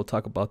 on here, and we'll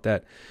talk about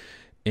that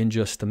in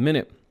just a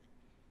minute.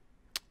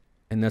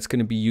 And that's going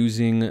to be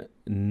using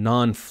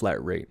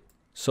non-flat rate.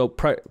 So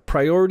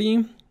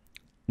priority,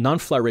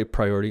 non-flat rate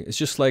priority is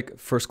just like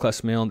first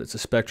class mail. It's a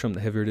spectrum. The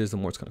heavier it is, the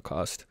more it's going to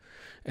cost.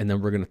 And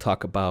then we're going to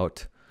talk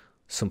about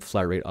some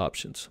flat rate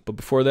options. But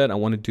before that, I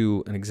want to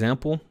do an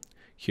example.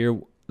 Here,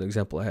 the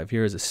example I have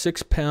here is a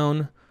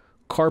 6-pound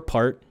car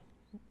part,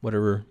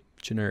 whatever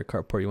generic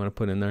car part you want to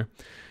put in there.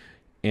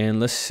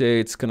 And let's say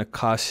it's going to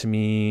cost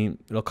me,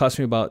 it'll cost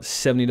me about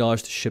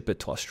 $70 to ship it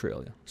to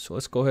Australia. So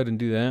let's go ahead and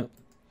do that.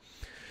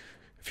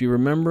 If you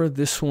remember,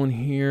 this one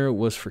here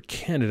was for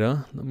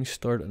Canada. Let me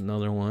start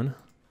another one.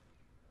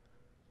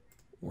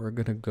 We're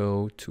going to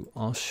go to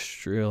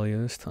Australia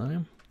this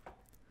time.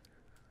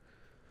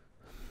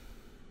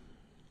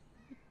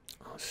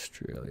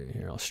 Australia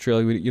here.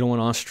 Australia, you don't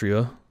want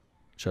Austria,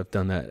 which I've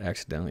done that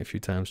accidentally a few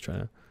times trying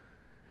to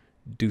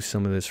do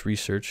some of this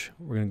research.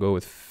 We're going to go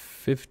with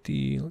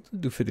 50. Let's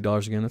do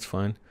 $50 again. That's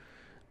fine.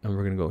 And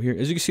we're going to go here.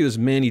 As you can see, there's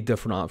many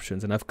different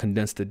options, and I've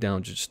condensed it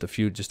down just a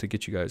few just to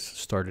get you guys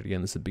started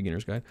again. This is the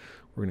beginner's guide.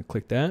 We're going to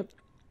click that.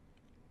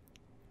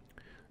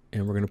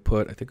 And we're going to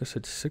put, I think I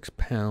said 6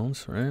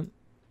 pounds, right?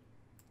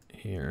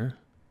 Here.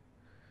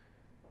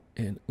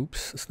 And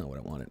oops, that's not what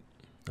I wanted.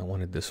 I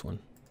wanted this one.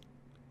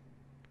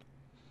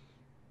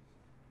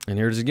 And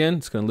here it is again.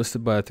 It's going to list it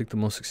by, I think, the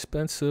most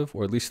expensive,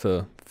 or at least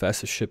the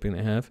fastest shipping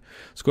they have.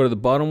 Let's go to the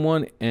bottom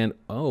one, and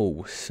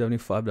oh,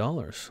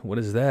 $75. What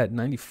is that?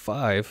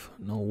 95?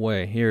 No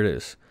way. Here it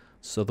is.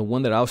 So the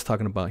one that I was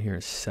talking about here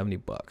is 70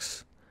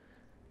 bucks.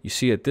 You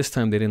see, at this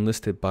time, they didn't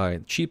list it by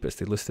cheapest.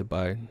 They listed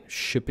by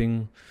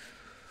shipping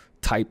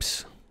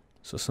types.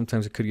 So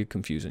sometimes it could get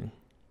confusing.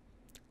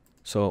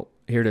 So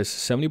here it is,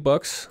 70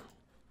 bucks.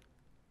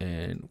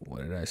 And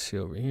what did I see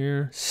over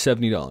here?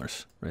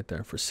 $70 right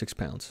there for 6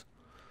 pounds.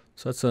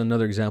 So that's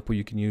another example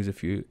you can use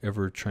if you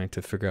ever trying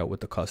to figure out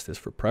what the cost is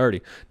for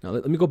priority. Now,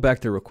 let me go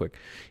back there real quick.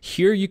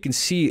 Here you can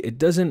see it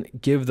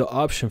doesn't give the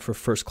option for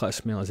first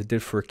class mail as it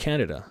did for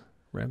Canada,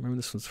 right? Remember,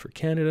 this one's for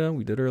Canada,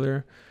 we did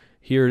earlier.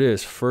 Here it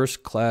is,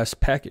 first class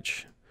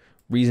package.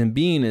 Reason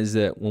being is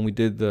that when we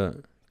did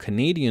the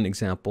Canadian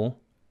example,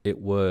 it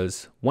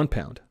was 1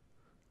 pound,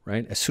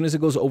 right? As soon as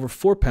it goes over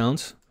 4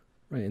 pounds,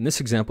 right? In this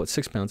example, it's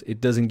 6 pounds, it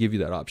doesn't give you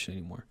that option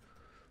anymore.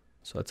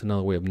 So that's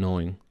another way of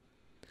knowing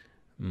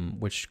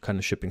which kind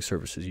of shipping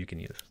services you can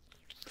use.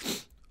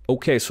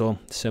 Okay, so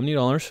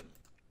 $70,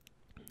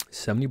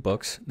 70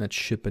 bucks. That's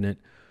shipping it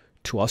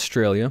to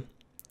Australia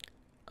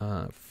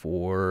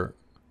for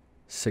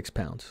 6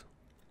 pounds.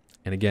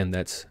 And again,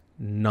 that's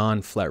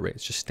non-flat rate.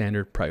 It's just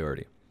standard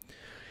priority.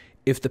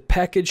 If the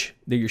package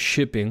that you're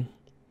shipping,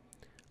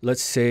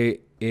 let's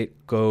say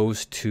it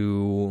goes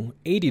to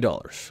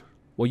 $80,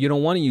 well, you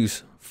don't want to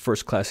use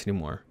first class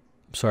anymore.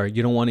 I'm sorry,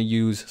 you don't want to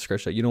use,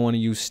 scratch that, you don't want to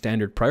use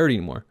standard priority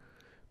anymore.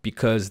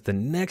 Because the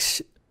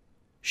next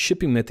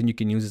shipping method you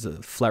can use is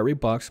a flat rate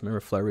box. Remember,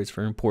 flat rate is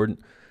very important.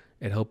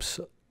 It helps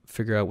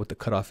figure out what the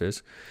cutoff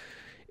is.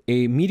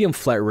 A medium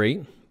flat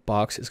rate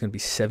box is going to be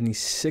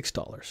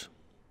 $76.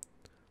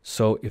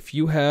 So if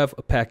you have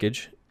a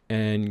package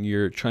and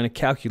you're trying to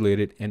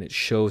calculate it and it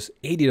shows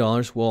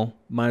 $80, well,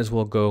 might as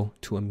well go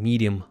to a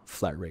medium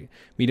flat rate.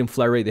 Medium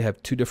flat rate, they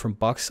have 2 different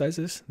box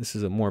sizes. This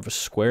is a more of a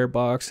square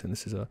box, and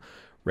this is a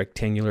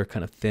rectangular,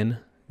 kind of thin.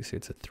 You see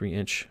it's a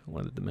 3-inch,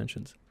 one of the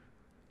dimensions.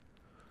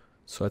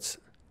 So that's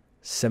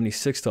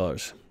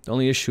 $76. The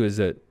only issue is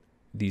that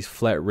these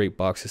flat rate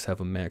boxes have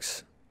a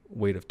max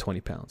weight of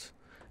 20 pounds,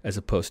 as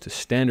opposed to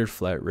standard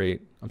flat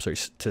rate. I'm sorry,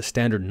 to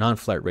standard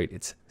non-flat rate,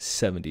 it's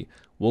 70.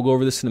 We'll go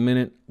over this in a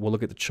minute. We'll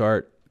look at the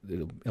chart.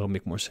 It'll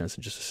make more sense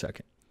in just a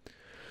second.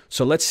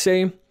 So let's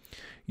say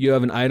You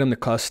have an item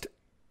that costs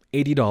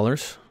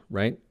 $80,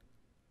 right?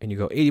 And you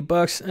go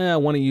 $80, I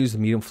want to use the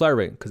medium flat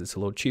rate because it's a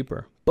little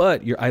cheaper.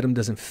 But your item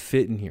doesn't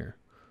fit in here.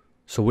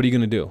 So what are you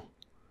going to do?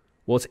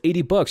 Well, it's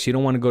 $80. You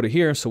don't want to go to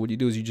here. So what you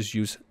do is you just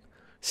use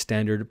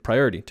standard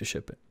priority to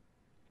ship it.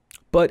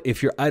 But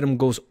if your item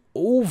goes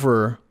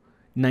over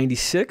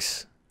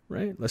 96,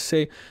 right? Let's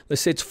say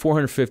it's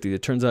 450.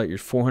 It turns out you're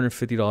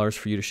 $450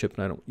 for you to ship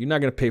an item. You're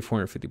not going to pay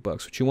 450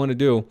 bucks. What you want to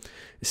do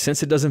is,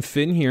 since it doesn't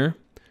fit in here,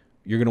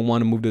 you're going to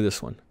want to move to this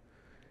one.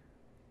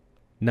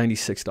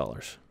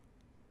 $96.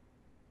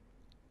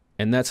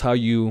 And that's how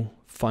you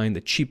find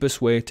the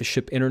cheapest way to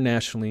ship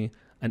internationally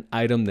an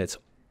item that's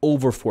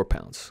over 4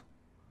 pounds.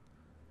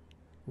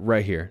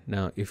 Right here.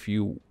 Now, if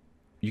you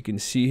can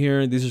see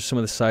here, these are some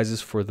of the sizes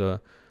for the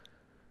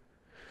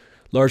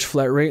large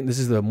flat rate. This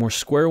is the more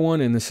square one,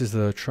 and this is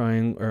the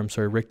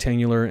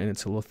rectangular, and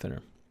it's a little thinner.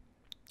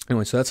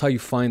 Anyway, so that's how you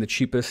find the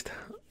cheapest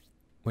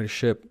way to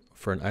ship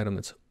for an item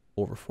that's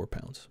over 4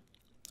 pounds.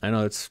 I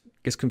know it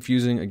gets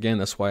confusing. Again,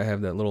 that's why I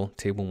have that little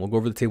table, and we'll go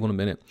over the table in a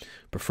minute.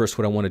 But first,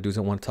 what I want to do is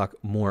I want to talk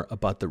more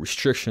about the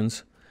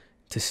restrictions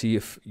to see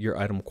if your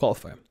item will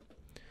qualify.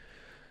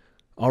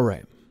 All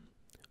right.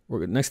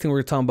 Next thing we're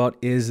going to talk about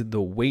is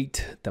the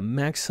weight, the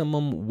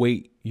maximum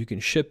weight you can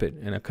ship it.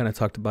 And I kind of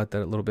talked about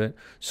that a little bit.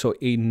 So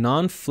a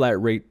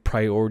non-flat rate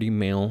priority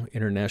mail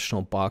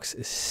international box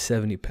is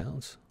 70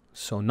 pounds.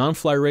 So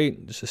non-flat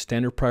rate, just a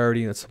standard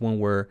priority. That's the one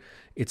where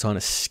it's on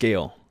a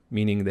scale,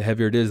 meaning the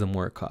heavier it is, the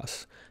more it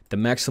costs. The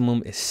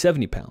maximum is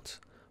 70 pounds.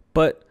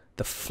 But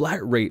the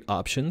flat rate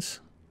options,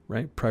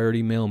 right?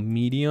 Priority mail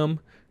medium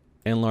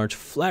and large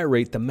flat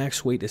rate, the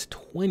max weight is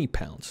 20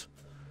 pounds.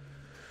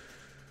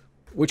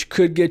 Which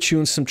could get you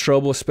in some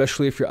trouble,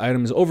 especially if your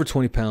item is over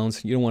 20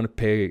 pounds. You don't want to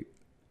pay,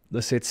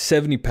 let's say it's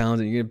 70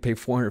 pounds and you're going to pay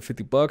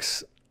 450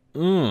 bucks.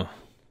 Again,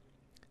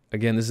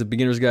 this is a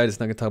beginner's guide. It's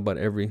not going to talk about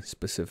every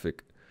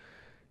specific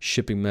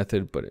shipping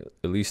method, but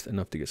at least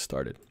enough to get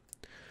started.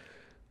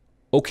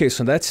 Okay,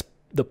 so that's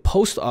the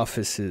post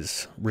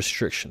office's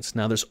restrictions.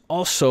 Now, there's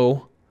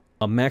also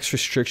a max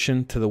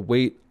restriction to the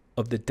weight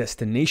of the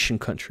destination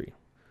country.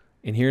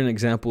 And here an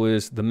example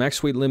is the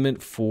max weight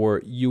limit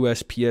for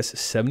USPS is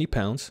 70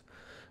 pounds.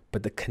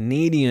 But the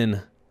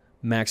Canadian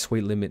max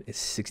weight limit is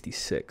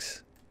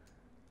 66.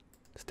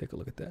 Let's take a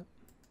look at that.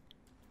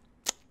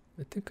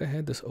 I think I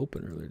had this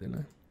open earlier, didn't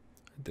I?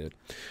 I did.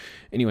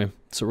 Anyway,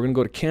 so we're going to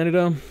go to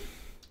Canada.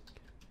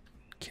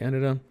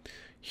 Canada.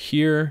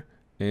 Here,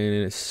 and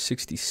it's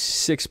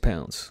 66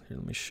 pounds. Here,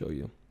 let me show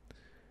you.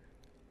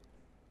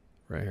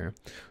 Right here.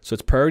 So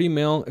it's Priority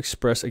Mail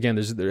Express.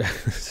 Again,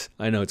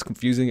 I know it's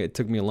confusing. It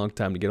took me a long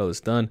time to get all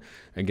this done.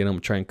 Again, I'm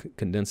going to try and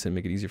condense it and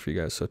make it easier for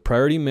you guys. So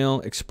Priority Mail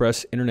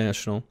Express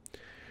International.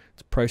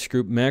 It's price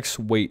group, max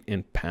weight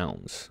in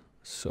pounds.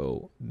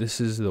 So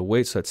this is the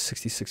weight. So that's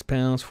 66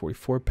 pounds,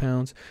 44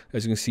 pounds.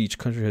 As you can see, each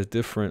country has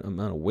different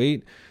amount of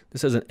weight.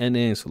 This has an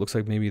NA, so it looks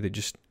like maybe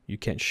you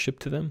can't ship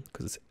to them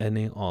because it's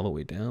NA all the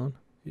way down.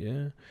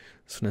 Yeah.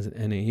 This one has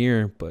an NA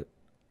here, but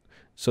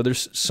so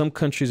there's some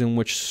countries in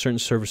which certain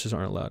services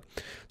aren't allowed.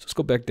 So let's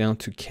go back down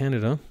to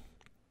Canada.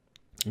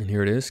 And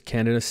here it is.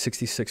 Canada,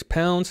 66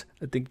 pounds.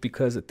 I think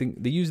because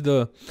they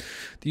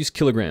use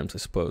kilograms, I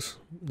suppose.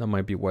 That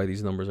might be why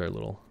these numbers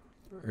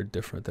are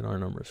different than our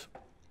numbers.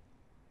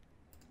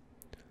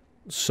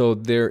 So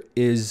there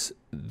is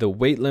the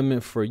weight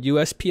limit for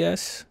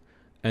USPS,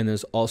 and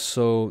there's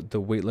also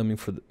the weight limit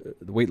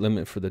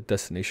for the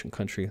destination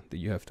country that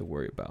you have to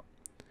worry about.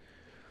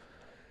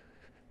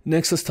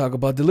 Next, let's talk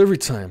about delivery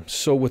time.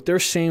 So what they're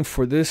saying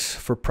for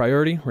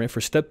priority, right, for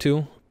step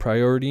 2,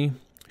 priority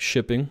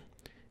shipping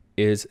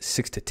is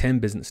 6 to 10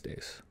 business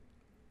days.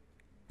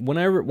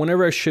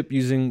 Whenever I ship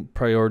using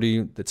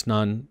priority that's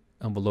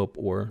non-envelope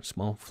or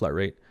small flat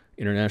rate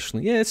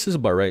internationally, yeah, this is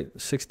about right,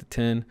 6 to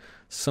 10.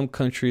 Some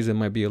countries, it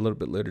might be a little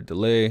bit later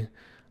delay.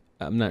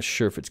 I'm not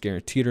sure if it's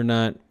guaranteed or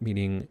not,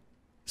 meaning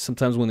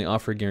sometimes when they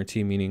offer a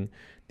guarantee, meaning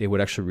they would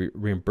actually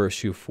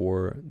reimburse you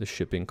for the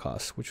shipping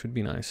costs, which would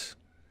be nice.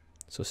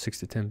 So 6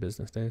 to 10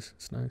 business days.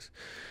 It's nice.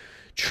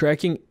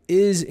 Tracking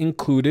is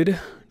included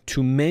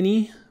to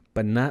many,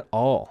 but not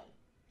all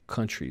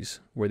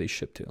countries where they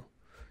ship to.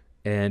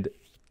 And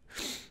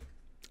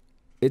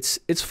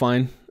it's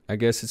fine. I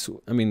guess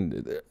what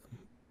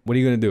are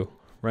you going to do,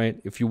 right?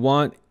 If you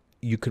want,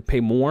 you could pay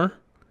more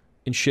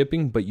in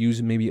shipping, but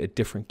use maybe a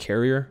different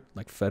carrier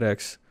like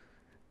FedEx.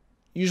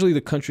 Usually the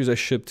countries I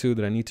ship to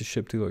that I need to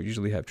ship to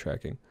usually have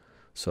tracking.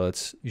 So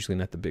that's usually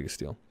not the biggest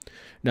deal.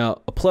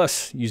 Now, a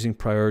plus using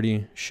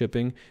priority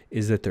shipping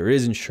is that there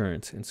is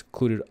insurance. It's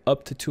included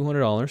up to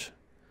 $200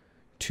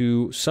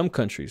 to some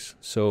countries.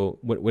 So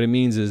what it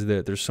means is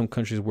that there's some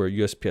countries where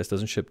USPS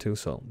doesn't ship to,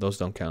 so those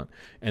don't count.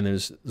 And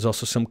there's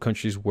also some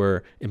countries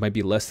where it might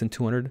be less than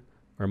 200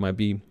 or it might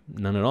be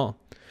none at all.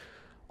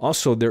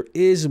 Also, there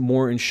is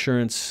more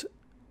insurance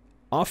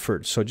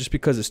offered. So just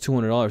because it's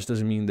 $200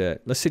 doesn't mean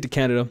that, let's say to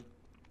Canada,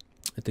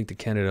 I think to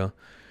Canada,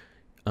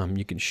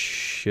 you can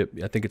ship,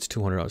 I think it's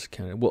 $200 to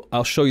Canada. Well,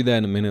 I'll show you that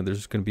in a minute.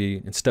 There's going to be,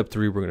 in step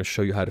 3, we're going to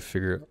show you how to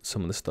figure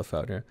some of this stuff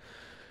out here.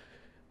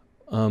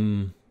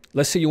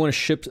 let's say you want to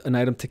ship an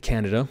item to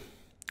Canada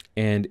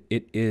and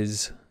it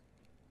is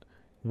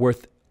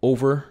worth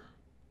over,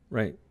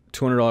 right,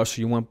 $200,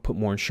 so you want to put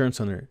more insurance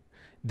on there.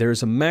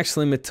 There's a max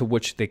limit to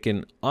which they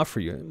can offer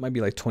you. It might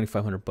be like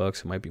 $2,500,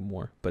 it might be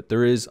more, but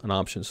there is an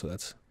option, so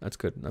that's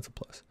good, and that's a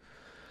plus.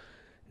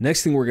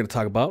 Next thing we're going to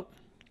talk about,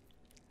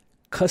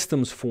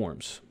 customs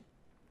forms.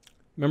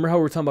 Remember how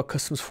we were talking about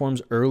customs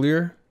forms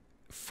earlier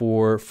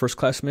for first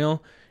class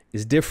mail?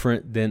 Is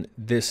different than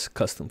this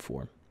custom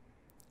form.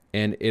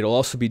 And it'll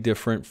also be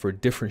different for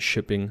different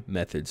shipping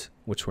methods,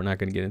 which we're not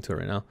going to get into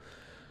right now.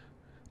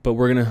 But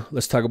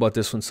let's talk about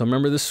this one. So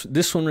remember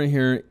this one right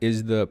here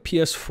is the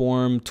PS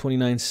form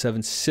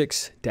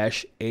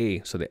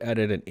 2976-A. So they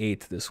added an A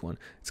to this one.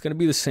 It's going to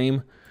be the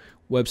same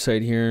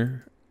website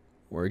here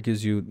where it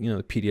gives you,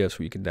 the PDFs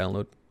where you can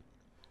download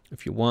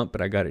if you want,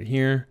 but I got it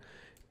here.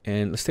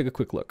 And let's take a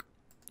quick look.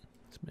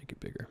 Let's make it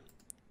bigger.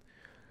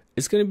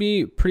 It's going to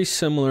be pretty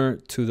similar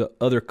to the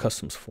other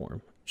customs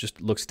form.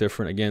 Just looks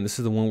different. Again, this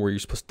is the one where you're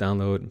supposed to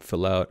download and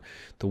fill out.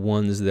 The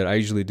ones that I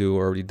usually do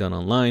are already done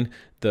online.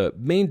 The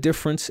main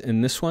difference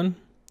in this one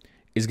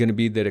is going to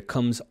be that it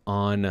comes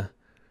on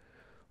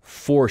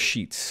 4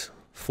 sheets,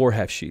 4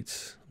 half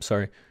sheets. I'm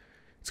sorry.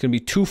 It's going to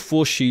be 2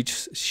 full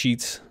sheets,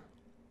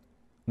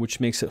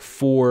 which makes it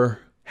 4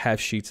 half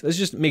sheets. Let's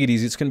just make it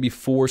easy. It's going to be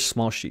 4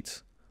 small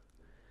sheets.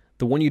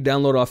 The one you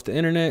download off the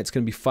internet, it's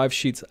going to be 5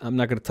 sheets. I'm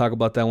not going to talk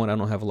about that one. I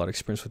don't have a lot of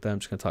experience with that. I'm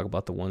just going to talk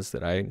about the ones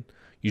that I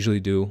usually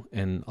do.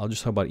 And I'll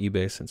just talk about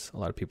eBay since a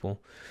lot of people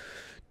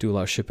do a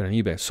lot of shipping on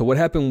eBay. So what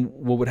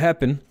would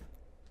happen,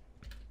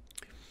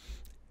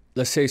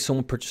 let's say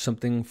someone purchased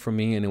something from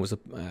me and it was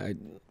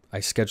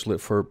I scheduled it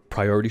for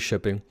priority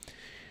shipping.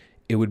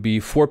 It would be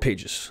 4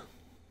 pages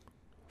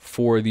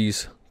for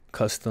these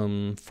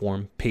custom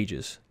form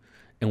pages.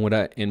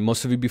 And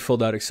most of it be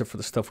filled out except for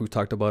the stuff we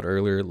talked about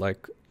earlier,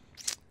 like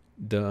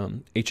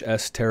the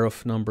HS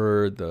tariff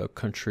number, the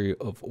country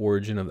of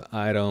origin of the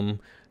item,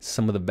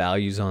 some of the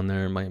values on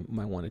there might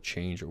want to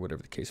change or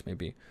whatever the case may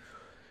be.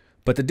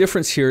 But the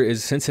difference here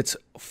is since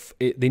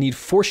they need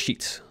 4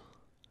 sheets.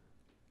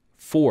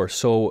 4.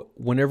 So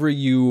whenever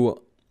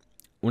you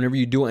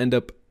do end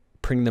up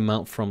printing them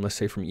out from, let's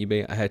say from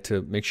eBay, I had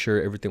to make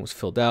sure everything was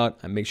filled out.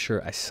 I make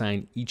sure I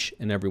sign each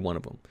and every one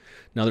of them.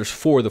 Now there's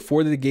 4. The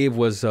 4 that they gave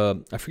was,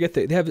 I forget,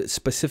 they have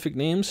specific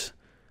names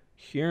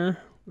here.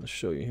 Let's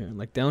show you here.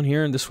 Like down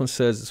here, and this one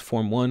says it's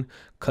Form 1,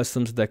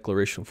 Customs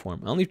Declaration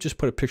Form. I only just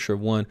put a picture of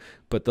one,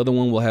 but the other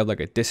one will have like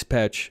a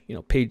dispatch,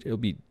 page. It'll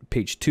be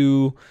page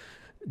 2,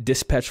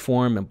 dispatch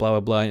form, and blah, blah,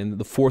 blah. And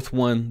the 4th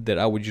one that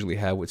I would usually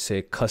have would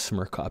say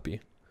customer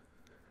copy.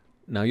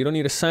 Now, you don't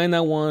need to sign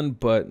that one,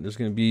 but there's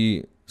going to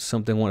be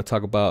something I want to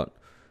talk about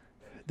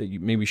that you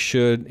maybe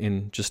should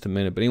in just a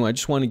minute. But anyway, I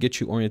just want to get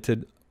you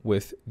oriented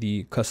with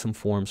the custom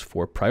forms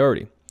for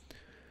priority.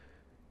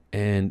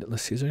 And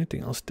let's see, is there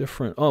anything else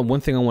different? Oh, one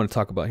thing I want to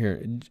talk about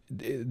here.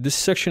 This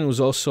section was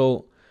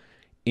also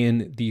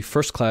in the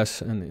first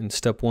class and in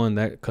step 1,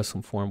 that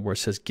custom form where it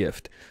says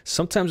gift.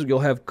 Sometimes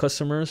you'll have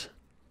customers.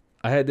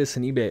 I had this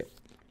in eBay.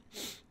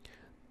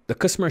 The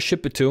customer I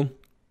ship it to,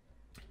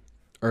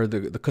 or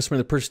the customer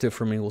that purchased it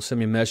for me, will send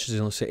me a message and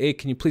they'll say, hey,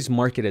 can you please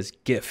mark it as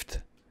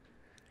gift?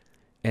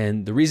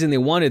 And the reason they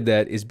wanted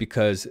that is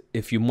because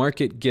if you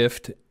mark it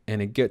gift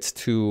and it gets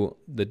to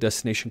the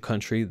destination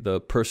country, the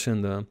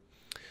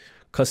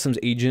customs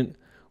agent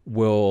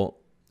will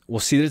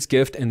see that it's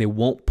gift and they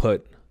won't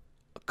put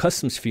a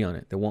customs fee on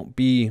it. There won't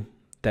be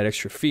that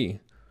extra fee.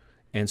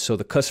 And so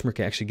the customer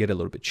can actually get it a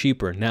little bit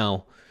cheaper.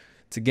 Now,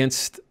 it's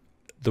against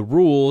the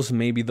rules,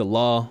 maybe the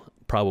law,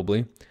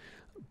 probably.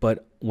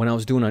 But when I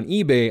was doing on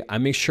eBay, I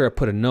make sure I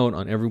put a note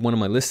on every one of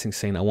my listings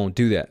saying I won't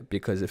do that.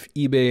 Because if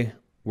eBay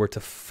were to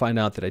find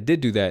out that I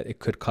did do that, it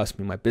could cost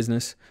me my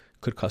business,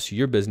 could cost you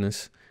your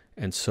business.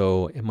 And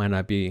so it might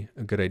not be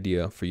a good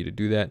idea for you to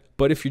do that.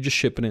 But if you're just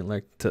shipping it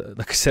like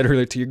I said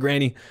earlier, to your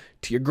granny,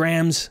 to your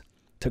grams,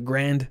 to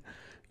grand,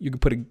 you can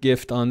put a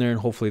gift on there and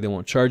hopefully they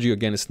won't charge you.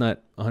 Again, it's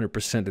not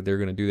 100% that they're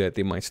going to do that.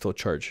 They might still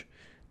charge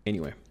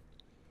anyway.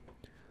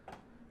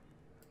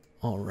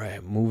 All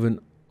right, moving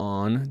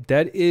on.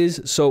 That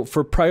is, so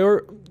for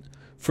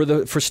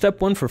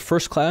step 1, for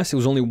first class, it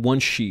was only 1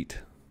 sheet,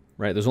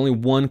 right? There's only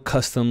 1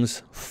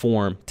 customs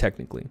form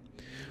technically.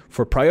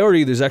 For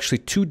priority, there's actually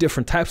 2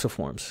 different types of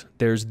forms.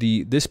 There's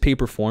this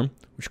paper form,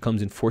 which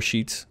comes in 4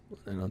 sheets.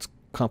 I know it's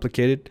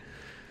complicated.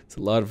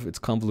 It's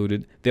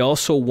convoluted. They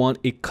also want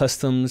a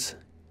customs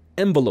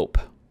envelope,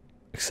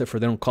 except for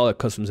they don't call it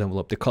customs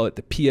envelope. They call it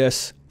the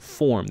PS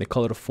form. They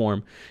call it a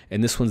form.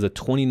 And this one's the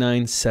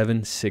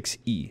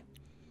 2976E.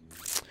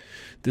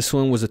 This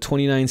one was a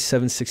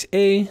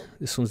 2976A.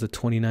 This one's the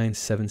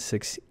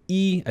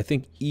 2976E. I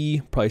think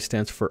E probably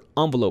stands for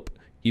envelope,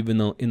 even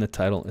though in the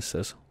title it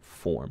says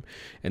form.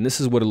 And this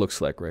is what it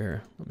looks like right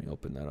here. Let me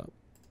open that up.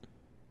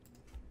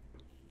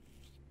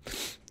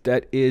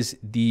 That is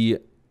the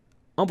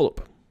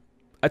envelope.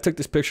 I took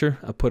this picture.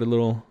 I put a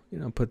little,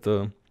 put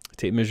the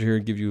tape measure here,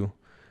 gives you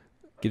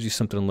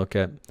something to look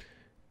at.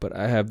 But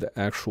I have the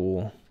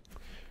actual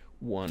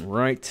one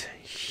right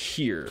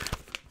here.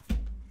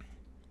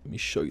 Let me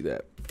show you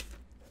that.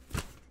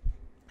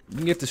 You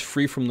can get this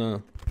free from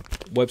the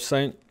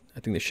website. I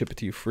think they ship it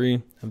to you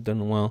free. I've done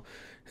it in a while.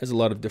 It has a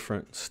lot of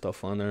different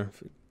stuff on there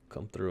if you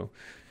come through.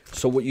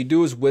 So what you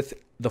do is with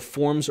the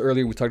forms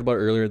earlier, we talked about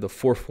earlier, the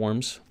 4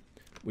 forms.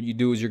 What you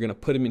do is you're going to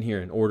put them in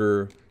here in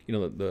order, you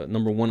know, the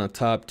number 1 on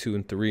top, 2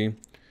 and 3.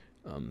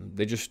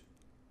 They just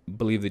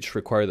believe they just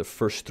require the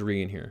first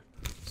 3 in here.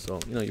 So,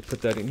 you know, you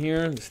put that in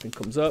here, this thing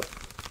comes up,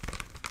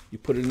 you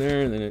put it in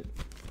there, and then it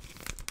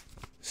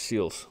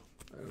seals.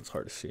 It's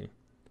hard to see.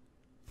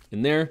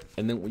 In there,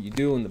 and then what you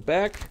do in the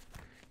back,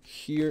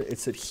 here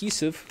it's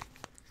adhesive.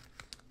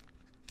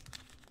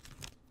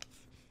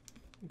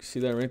 You can see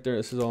that right there.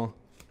 This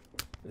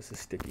is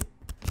sticky.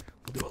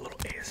 We'll do a little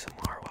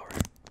ASMR while we're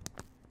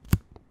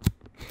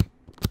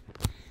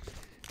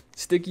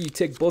sticky. You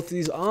take both of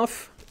these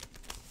off,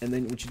 and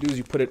then what you do is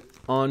you put it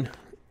on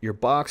your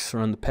box or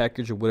on the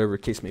package or whatever the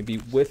case may be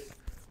with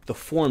the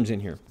forms in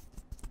here.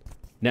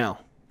 Now,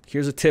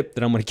 here's a tip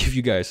that I'm going to give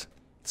you guys.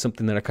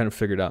 Something that I kind of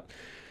figured out.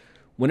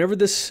 Whenever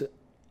this,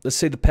 let's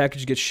say the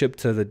package gets shipped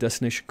to the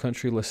destination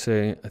country, let's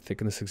say, I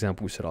think in this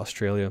example we said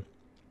Australia.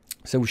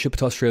 So we ship it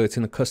to Australia, it's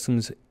in the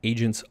customs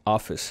agent's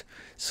office.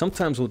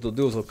 Sometimes what they'll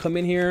do is they'll come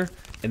in here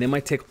and they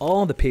might take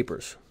all the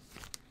papers,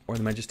 or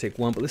they might just take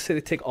one, but let's say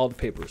they take all the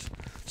papers.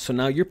 So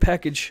now your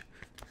package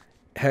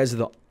has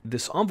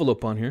this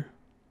envelope on here,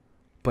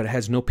 but it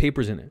has no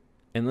papers in it.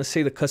 And let's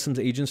say the customs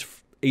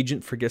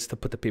agent forgets to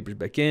put the papers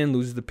back in,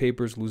 loses the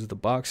papers, loses the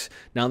box.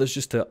 Now there's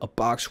just a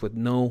box with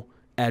no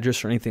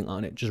address or anything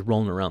on it, just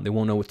rolling around. They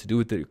won't know what to do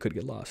with it. It could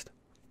get lost.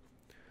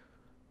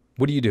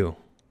 What do you do?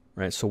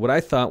 Right. So what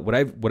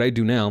I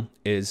do now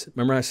is,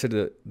 remember I said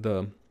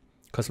the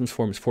customs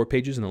form is 4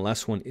 pages and the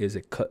last one is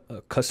a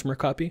customer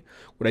copy.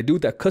 What I do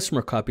with that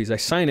customer copy is I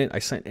sign it. I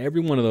sign every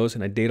one of those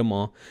and I date them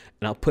all,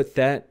 and I'll put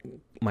that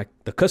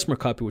the customer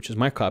copy, which is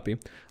my copy,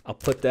 I'll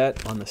put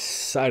that on the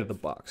side of the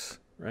box.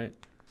 Right.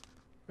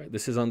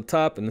 This is on the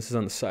top and this is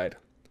on the side.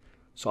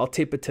 So I'll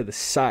tape it to the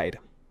side.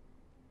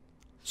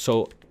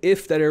 So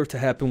if that ever to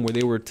happen where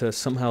they were to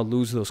somehow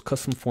lose those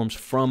custom forms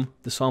from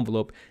this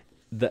envelope,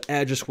 the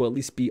address will at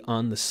least be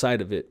on the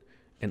side of it,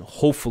 and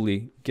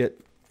hopefully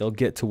they'll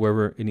get to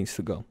wherever it needs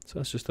to go. So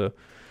that's just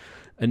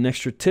an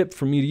extra tip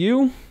from me to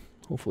you.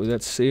 Hopefully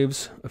that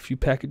saves a few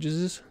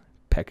packages.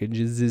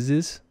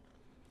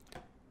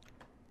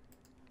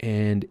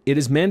 And it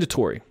is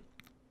mandatory.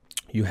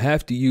 You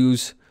have to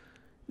use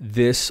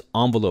this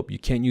envelope. You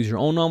can't use your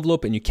own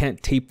envelope, and you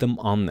can't tape them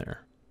on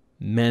there.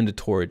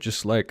 Mandatory.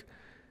 Just like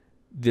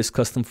this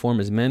custom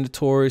form is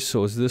mandatory,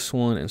 so is this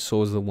one, and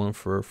so is the one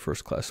for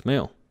first class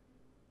mail.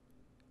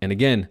 And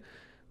again,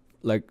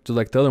 like the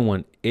other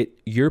one,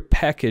 your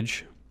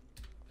package,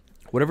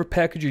 whatever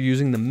package you're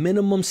using, the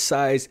minimum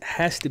size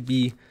has to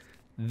be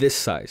this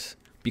size,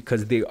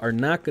 because they are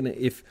not gonna,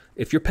 if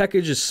your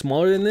package is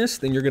smaller than this,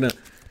 then you're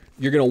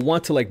gonna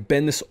want to like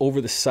bend this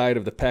over the side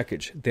of the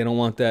package. They don't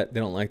want that. They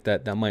don't like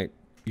that.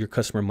 Your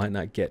customer might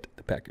not get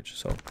the package.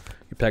 So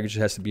your package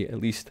has to be at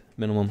least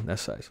minimum that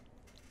size.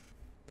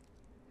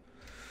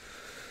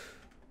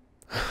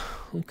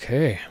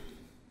 Okay.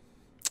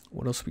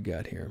 What else we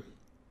got here?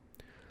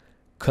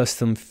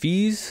 Custom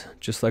fees,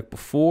 just like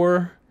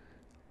before.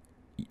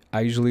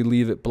 I usually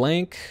leave it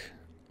blank.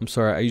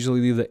 I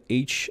usually leave the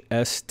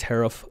HS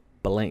tariff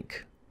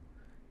blank.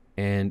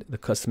 And the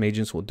custom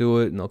agents will do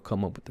it, and they'll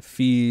come up with the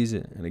fees.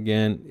 And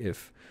again,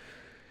 if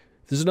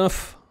there's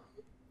enough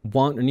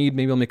want or need,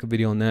 maybe I'll make a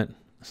video on that.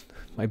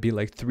 Might be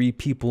like 3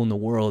 people in the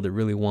world that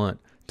really want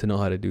to know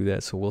how to do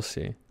that, so we'll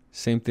see.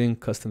 Same thing,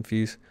 custom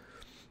fees.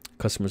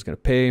 Customer's gonna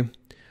pay.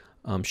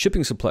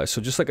 Shipping supplies.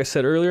 So just like I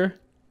said earlier,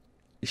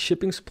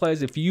 shipping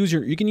supplies, if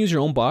you can use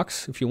your own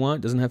box if you want.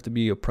 It doesn't have to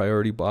be a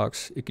priority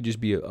box. It could just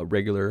be a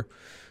regular,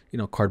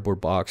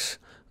 cardboard box.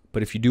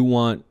 But if you do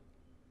want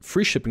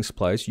free shipping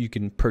supplies, you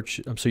can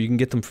purchase, so you can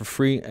get them for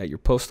free at your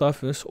post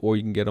office, or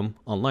you can get them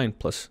online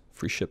plus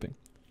free shipping.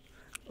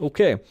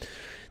 Okay,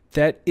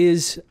 that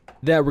is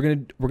that. We're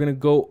gonna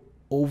go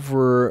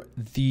over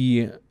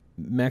the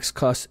max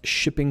cost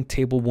shipping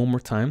table one more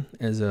time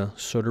as a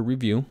sort of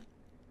review.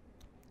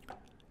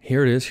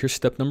 Here it is. Here's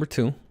step number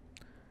 2.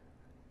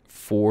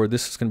 For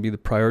this is going to be the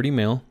priority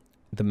mail.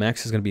 The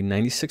max is going to be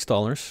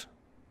 $96.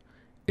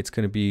 It's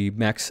going to be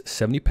max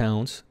 70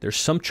 pounds. There's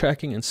some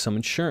tracking and some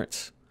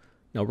insurance.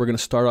 Now we're going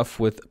to start off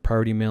with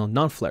priority mail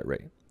non-flat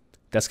rate.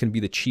 That's going to be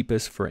the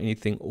cheapest for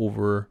anything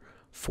over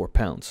 4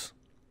 pounds.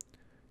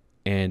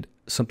 And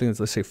something that's,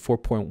 let's say,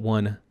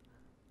 4.1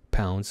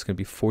 pounds is going to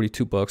be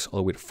 $42 all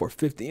the way to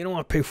 $450. You don't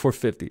want to pay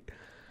 $450.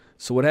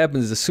 So what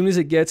happens is, as soon as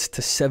it gets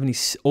to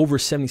over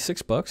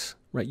 $76,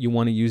 right, you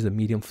want to use the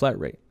medium flat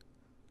rate.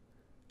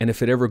 And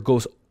if it ever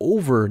goes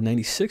over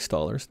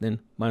 $96, then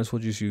might as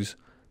well just use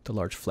the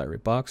large flat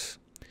rate box.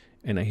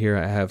 And here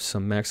I have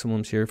some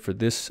maximums here. For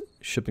this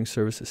shipping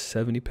service is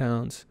 70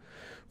 pounds.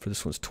 For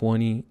this one's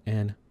 20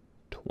 and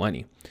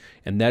 20.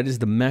 And that is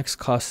the max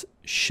cost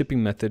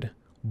shipping method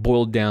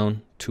boiled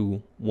down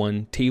to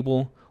one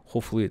table.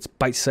 Hopefully it's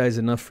bite-sized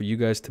enough for you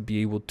guys to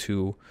be able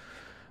to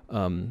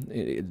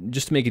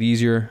Just to make it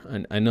easier.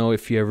 And I know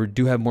if you ever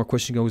do have more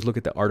questions, you can always look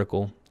at the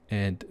article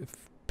and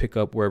pick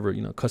up wherever,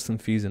 custom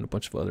fees and a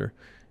bunch of other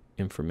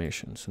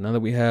information. So now that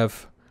we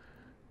have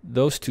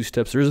those two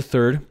steps, there's a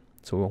third.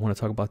 So I want to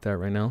talk about that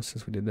right now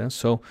since we did that.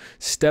 So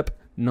step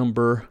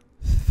number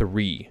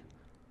 3,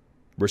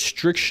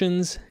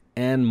 restrictions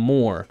and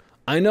more.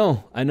 I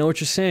know what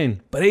you're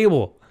saying, but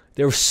Abel,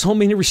 there were so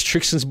many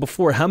restrictions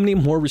before. How many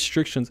more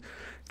restrictions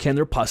can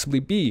there possibly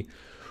be?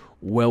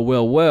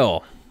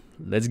 Well,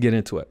 let's get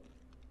into it.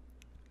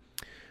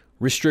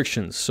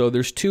 Restrictions. So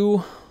there's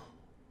 2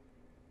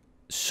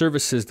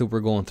 services that we're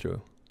going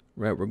through,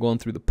 right? We're going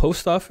through the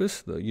post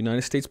office, the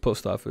United States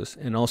Post Office,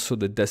 and also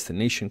the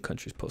destination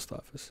country's post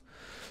office.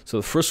 So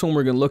the first one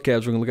we're going to look at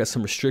is we're going to look at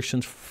some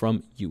restrictions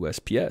from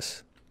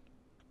USPS.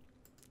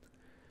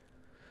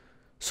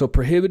 So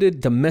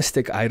prohibited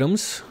domestic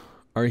items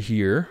are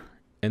here,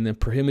 and then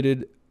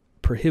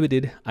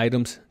prohibited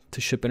items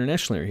to ship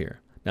internationally are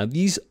here. Now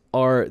this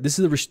is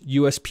the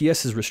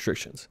USPS's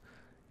restrictions,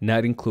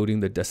 not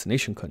including the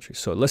destination country.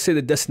 So let's say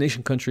the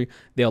destination country,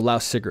 they allow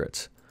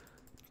cigarettes.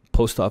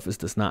 Post office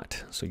does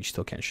not, so you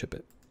still can't ship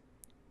it.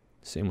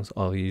 Same with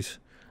all these.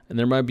 And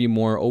there might be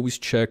more. Always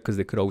check, because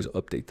they could always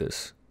update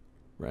this,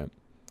 right?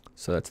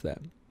 So that's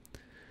that.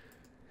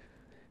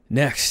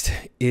 Next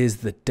is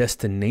the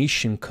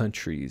destination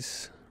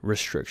countries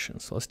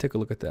restrictions. So let's take a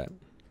look at that.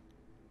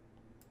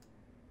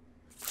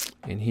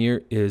 And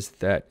here is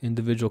that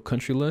individual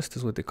country list,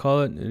 is what they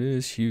call it. It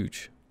is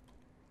huge.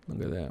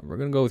 Look at that. We're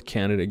going to go with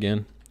Canada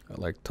again. I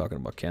like talking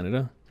about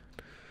Canada.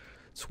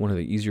 It's one of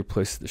the easier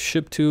places to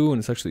ship to, and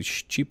it's actually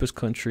the cheapest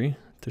country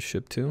to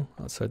ship to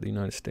outside the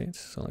United States.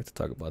 So I like to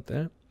talk about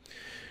that.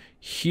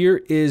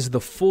 Here is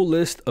the full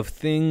list of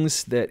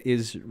things that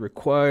is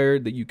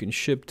required that you can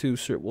ship to.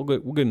 So we'll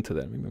get into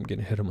that. Maybe I'm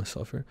getting ahead of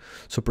myself here.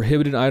 So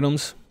prohibited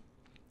items.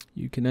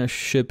 You cannot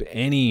ship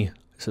any. It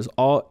says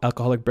all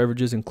alcoholic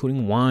beverages,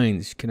 including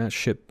wines. You cannot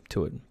ship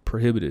to it.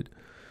 Prohibited.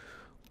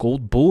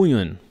 Gold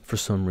bullion, for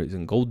some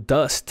reason. Gold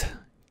dust.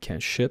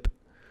 Can't ship.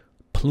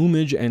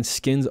 Plumage and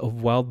skins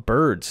of wild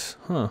birds.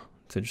 Huh.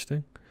 That's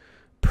interesting.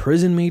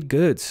 Prison-made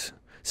goods.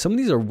 Some of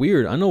these are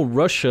weird. I know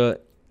Russia.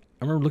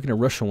 I remember looking at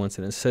Russia once,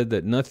 and it said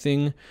that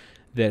nothing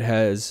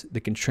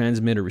that can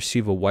transmit or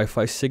receive a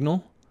Wi-Fi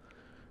signal,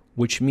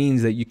 which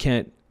means that you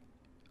can't.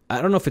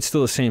 I don't know if it's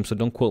still the same, so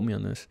don't quote me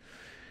on this.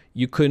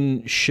 You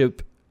couldn't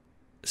ship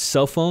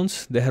cell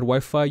phones that had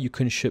Wi-Fi. You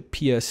couldn't ship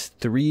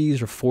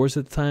PS3s or 4s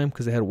at the time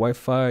because they had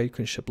Wi-Fi. You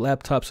couldn't ship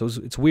laptops. So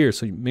it's weird.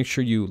 So make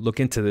sure you look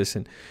into this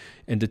and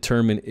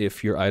determine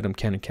if your item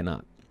can and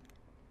cannot.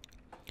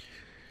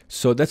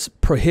 So that's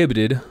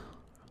prohibited.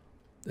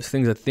 There's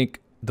things I think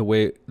the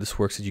way this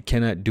works is you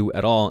cannot do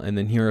at all. And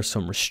then here are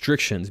some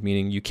restrictions,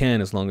 meaning you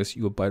can as long as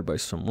you abide by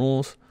some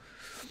rules.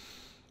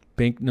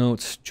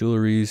 Banknotes,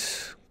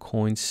 jewelries,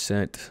 coins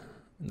sent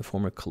in the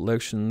form of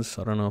collections.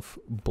 I don't know if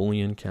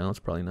bullion counts,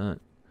 probably not.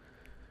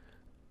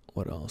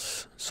 What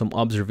else? Some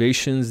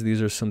observations.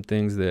 These are some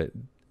things that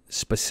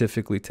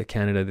specifically to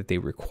Canada that they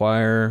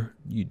require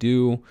you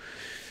do.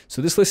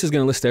 So this list is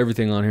going to list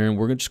everything on here, and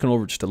we're just going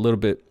over just a little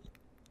bit.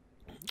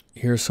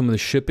 Here's some of the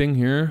shipping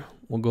here.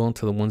 We'll go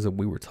into the ones that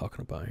we were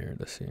talking about here.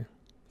 Let's see.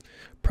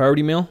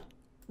 Priority mail,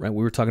 right?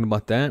 We were talking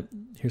about that.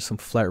 Here's some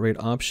flat rate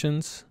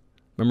options.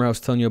 Remember I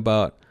was telling you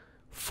about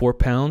 4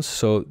 pounds?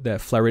 So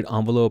that flat rate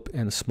envelope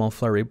and a small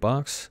flat rate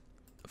box,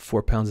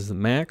 4 pounds is the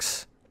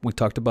max. We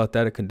talked about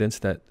that. I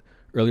condensed that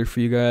earlier for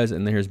you guys.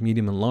 And then here's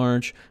medium and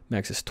large.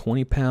 Max is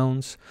 20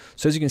 pounds.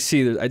 So as you can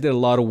see, I did a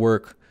lot of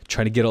work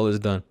trying to get all this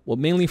done. Well,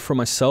 mainly for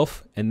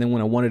myself. And then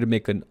when I wanted to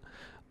make a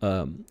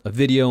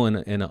video and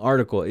an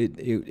article,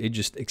 it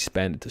just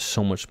expanded to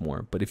so much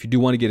more. But if you do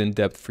want to get in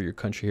depth for your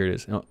country, here it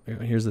is. Oh,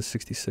 here's the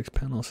 66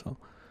 pound also.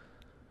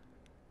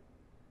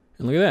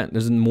 And look at that.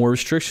 There's more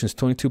restrictions.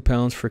 22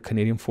 pounds for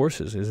Canadian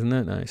forces. Isn't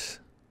that nice?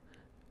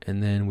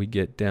 And then we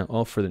get down.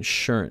 Oh, for the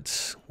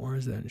insurance. Where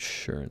is that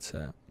insurance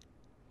at?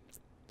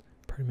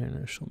 Primary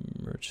national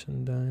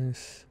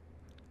merchandise.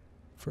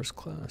 First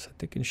class. I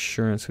think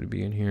insurance would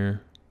be in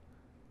here.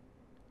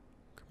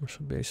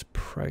 Commercial based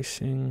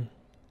pricing.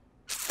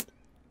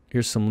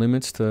 Here's some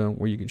limits to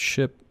where you can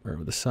ship or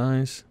the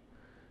size.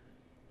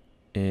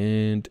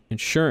 And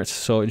insurance.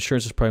 So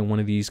insurance is probably one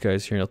of these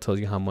guys here. It'll tell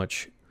you how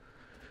much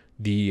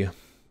the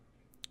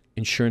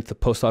insurance the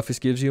post office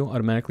gives you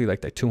automatically,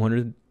 like that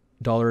 $200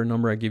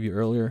 number I gave you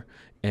earlier,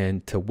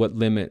 and to what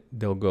limit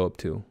they'll go up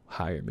to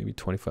higher, maybe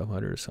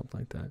 2,500 or something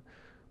like that.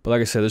 But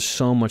like I said, there's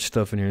so much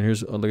stuff in here.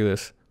 Here's, oh, look at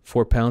this,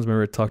 4 pounds.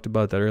 Remember I talked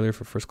about that earlier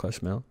for first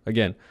class mail.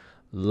 Again,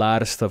 a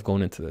lot of stuff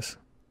going into this.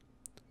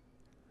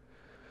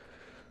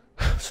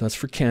 So that's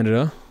for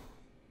Canada.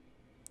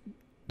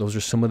 Those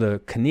are some of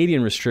the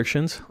Canadian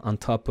restrictions on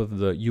top of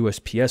the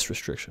USPS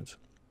restrictions.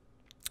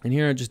 And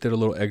here I just did a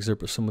little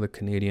excerpt of some of the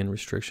Canadian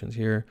restrictions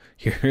here.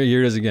 Here it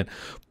is again.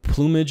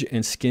 Plumage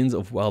and skins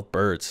of wild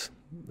birds.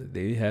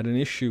 They had an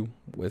issue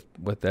with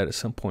that at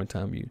some point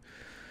in time.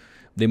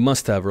 They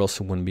must have, or else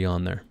it wouldn't be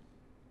on there.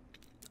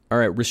 All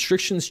right,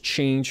 restrictions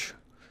change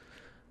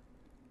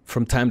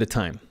from time to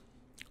time.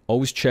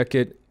 Always check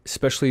it.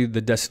 especially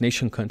the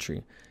destination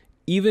country.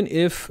 Even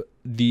if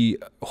you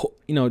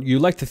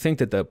like to think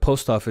that the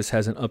post office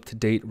has an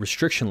up-to-date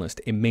restriction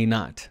list, it may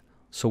not.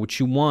 So what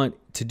you want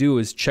to do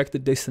is check the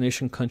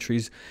destination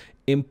country's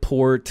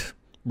import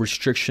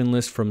restriction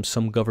list from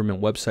some government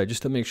website,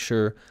 just to make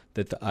sure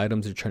that the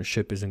items you're trying to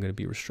ship isn't going to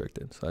be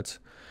restricted. So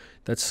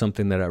that's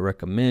something that I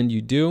recommend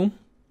you do.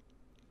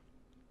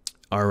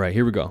 All right,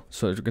 here we go.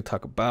 So we're going to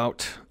talk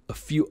about a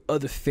few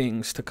other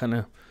things to kind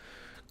of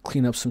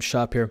clean up some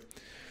shop here.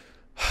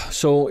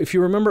 So if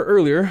you remember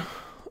earlier,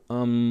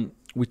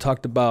 we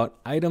talked about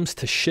items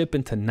to ship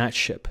and to not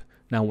ship.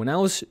 Now, when I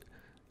was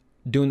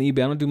doing the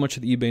eBay, I don't do much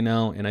of the eBay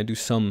now, and I do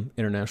some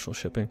international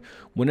shipping.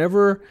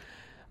 Whenever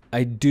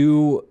I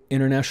do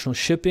international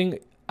shipping,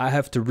 I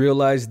have to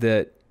realize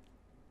that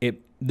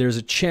there's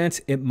a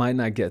chance it might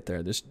not get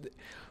there.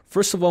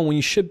 First of all, when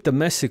you ship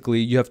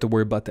domestically, you have to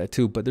worry about that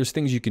too. But there's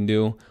things you can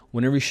do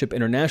whenever you ship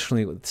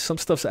internationally. Some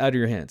stuff's out of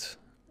your hands,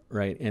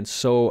 right? And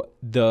so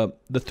the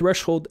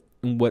threshold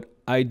in what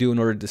I do in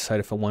order to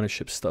decide if I want to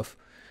ship stuff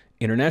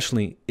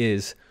internationally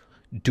is,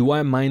 do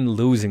I mind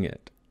losing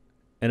it?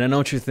 And I know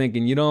what you're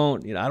thinking. I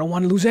don't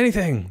want to lose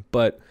anything,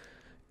 but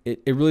it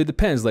really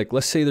depends. Like,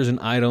 let's say there's an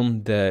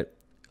item that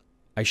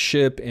I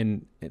ship,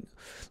 and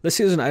let's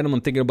say there's an item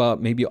I'm thinking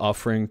about maybe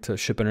offering to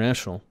ship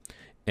international,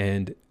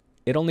 and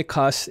it might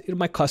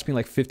cost me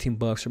like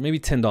 $15 or maybe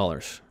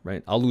 $10,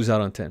 right? I'll lose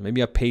out on 10.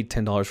 Maybe I paid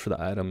 $10 for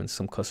the item, and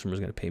some customer's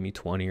going to pay me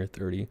 20 or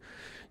 30,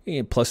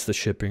 plus the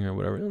shipping or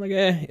whatever. I'm like,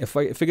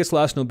 if it gets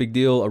lost, no big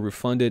deal. I'll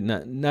refund it.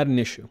 Not an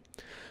issue.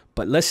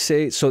 But let's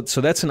say, so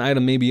that's an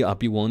item maybe I'll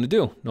be willing to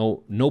do.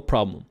 No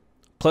problem.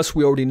 Plus,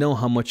 we already know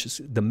how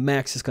much the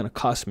max is going to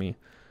cost me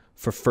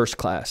for first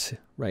class,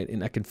 right?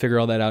 And I can figure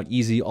all that out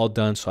easy, all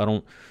done. So I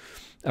don't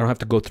have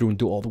to go through and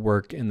do all the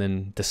work and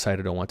then decide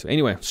I don't want to.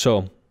 Anyway,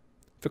 so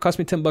if it costs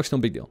me $10, no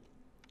big deal.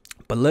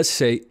 But let's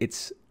say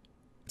it's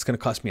going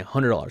to cost me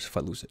 $100 if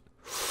I lose it.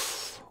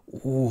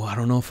 Ooh, I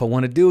don't know if I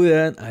want to do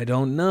that. I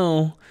don't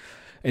know.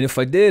 And if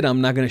I did, I'm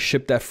not going to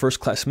ship that first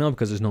class mail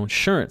because there's no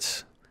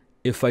insurance.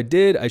 If I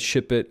did, I'd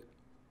ship it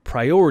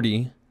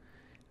priority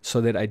so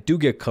that I do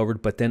get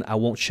covered, but then I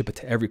won't ship it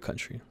to every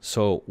country.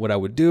 So what I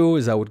would do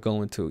is I would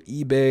go into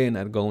eBay and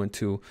I'd go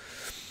into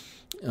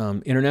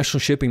international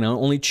shipping. And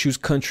I'll only choose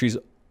countries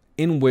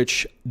in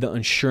which the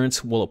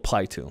insurance will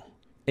apply to.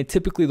 And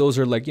typically those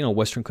are like,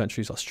 Western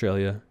countries,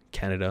 Australia,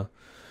 Canada,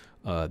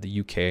 the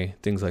UK,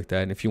 things like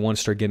that. And if you want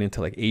to start getting into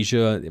like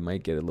Asia, it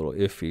might get a little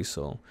iffy.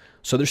 So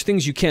there's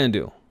things you can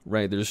do,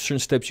 right? There's certain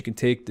steps you can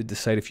take to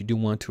decide if you do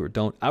want to or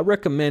don't. I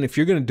recommend, if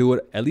you're going to do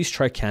it, at least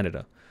try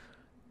Canada.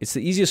 It's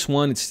the easiest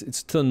one. It's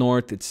to the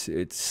north.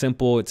 It's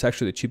simple. It's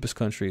actually the cheapest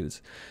country.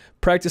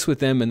 Practice with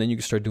them, and then you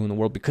can start doing the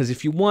world. Because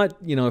if you want,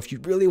 if you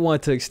really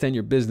want to extend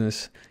your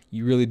business,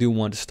 you really do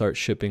want to start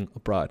shipping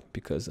abroad.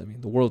 Because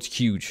the world's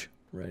huge,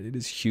 right? It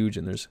is huge,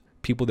 and there's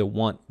people that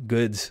want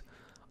goods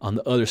on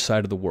the other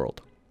side of the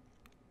world.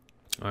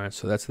 All right,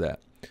 so that's that.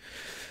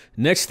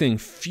 Next thing,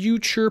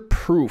 future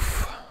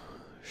proof.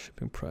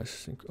 Shipping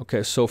processing.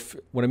 Okay, so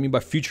what I mean by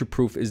future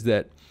proof is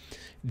that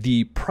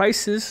the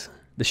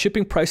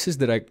shipping prices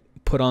that I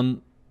put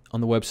on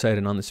the website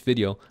and on this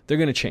video, they're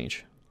going to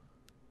change,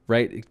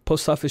 right?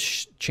 Post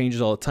office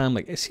changes all the time.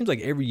 Like, it seems like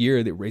every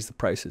year they raise the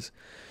prices.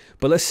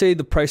 But let's say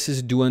the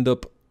prices do end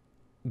up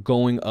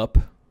going up,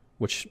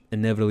 which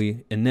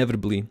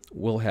inevitably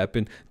will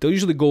happen. They'll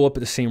usually go up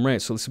at the same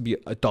rate. So this would be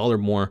 $1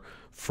 more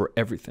for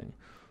everything.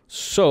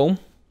 So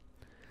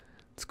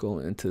let's go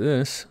into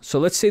this. So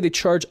let's say they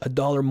charge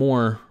 $1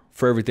 more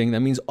for everything. That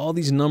means all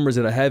these numbers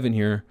that I have in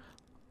here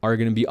are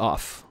going to be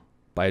off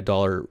by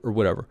 $1 or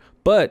whatever.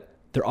 But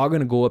they're all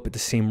going to go up at the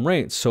same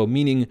rate. So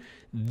meaning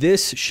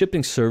this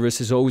shipping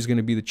service is always going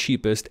to be the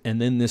cheapest,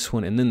 and then this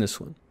one, and then this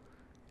one.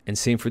 And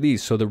same for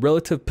these. So the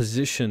relative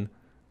position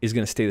is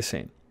going to stay the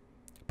same,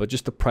 but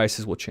just the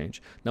prices will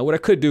change. Now, what I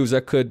could do is I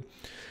could,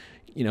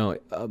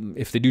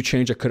 if they do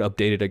change, I could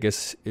update it, I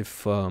guess,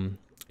 if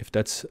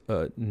that's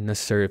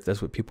necessary, if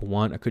that's what people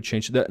want. I could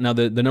change that. Now,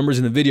 the numbers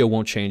in the video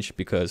won't change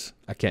because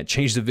I can't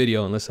change the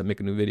video unless I make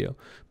a new video.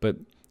 But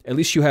at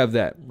least you have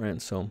that, right?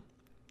 So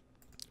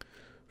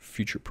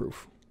future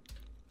proof.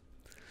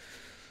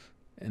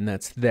 And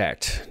that's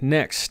that.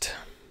 Next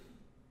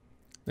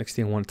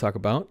thing I want to talk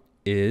about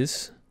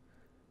is,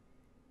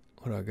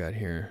 what do I got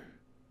here?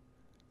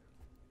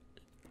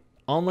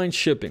 Online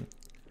shipping.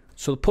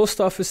 So the post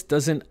office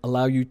doesn't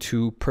allow you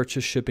to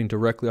purchase shipping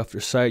directly off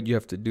their site. You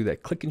have to do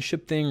that click and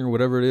ship thing or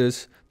whatever it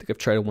is. I think I've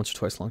tried it once or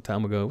twice a long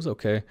time ago. It was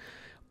okay.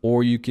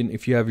 Or you can,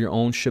 if you have your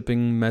own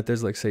shipping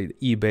methods, like say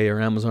eBay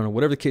or Amazon or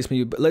whatever the case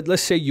may be. But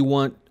let's say you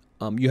want,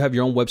 you have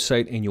your own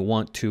website and you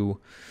want to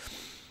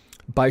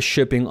buy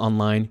shipping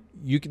online.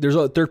 There's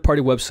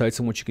third-party websites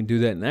in which you can do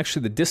that. And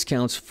actually the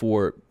discounts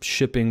for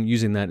shipping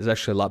using that is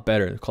actually a lot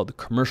better. They're called the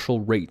commercial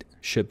rate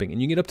shipping.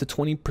 And you get up to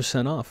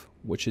 20% off,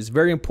 which is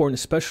very important,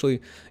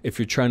 especially if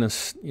you're trying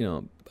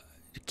to,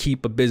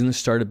 keep a business,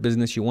 start a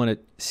business. You want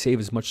to save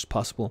as much as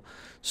possible.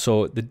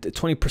 So the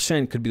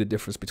 20% could be the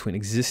difference between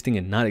existing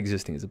and not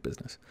existing as a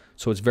business.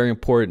 So it's very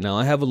important. Now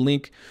I have a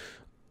link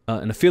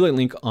an affiliate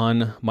link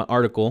on my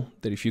article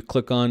that if you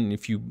click on,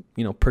 if you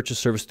purchase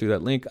service through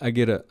that link, I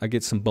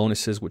get some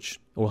bonuses which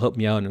will help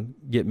me out and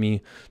get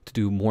me to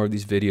do more of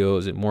these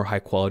videos and more high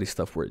quality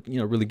stuff where it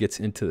really gets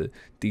into the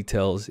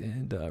details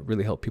and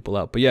really help people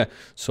out. But yeah,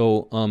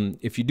 so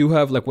if you do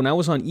have, like when I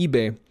was on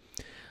eBay,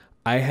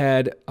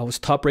 I was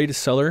top rated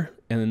seller,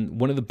 and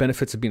one of the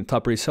benefits of being a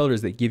top rated seller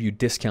is they give you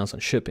discounts on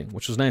shipping,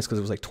 which was nice because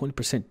it was like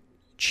 20%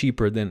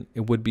 cheaper than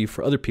it would be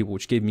for other people,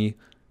 which gave me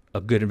a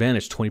good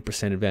advantage,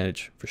 20%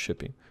 advantage for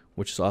shipping,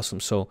 which is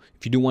awesome. So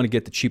if you do want to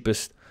get the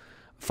cheapest,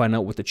 find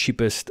out what the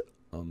cheapest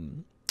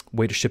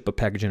way to ship a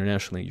package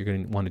internationally, you're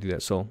going to want to do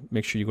that. So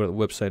make sure you go to the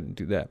website and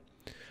do that.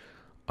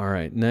 All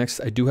right,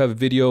 next, I do have a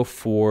video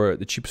for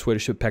the cheapest way to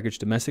ship a package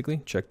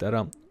domestically. Check that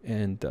out.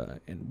 And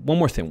one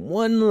more thing,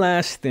 one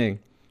last thing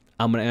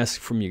I'm going to ask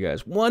from you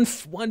guys. One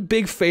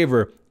big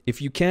favor.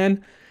 If you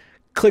can,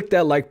 click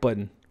that like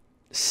button.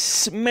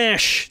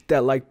 Smash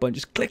that like button.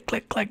 Just click,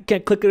 click, click.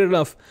 Can't click it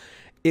enough.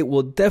 It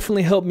will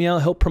definitely help me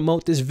out, help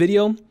promote this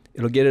video.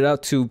 It'll get it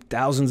out to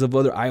thousands of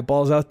other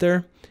eyeballs out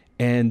there.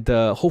 And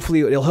hopefully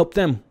it'll help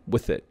them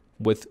with it,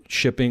 with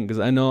shipping, because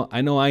I know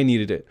I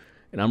needed it.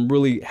 And I'm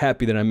really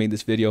happy that I made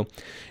this video.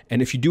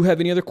 And if you do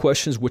have any other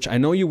questions, which I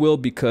know you will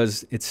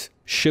because it's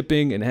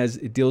shipping and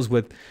it deals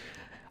with,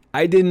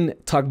 I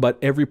didn't talk about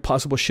every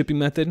possible shipping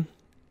method.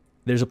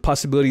 There's a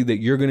possibility that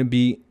you're going to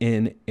be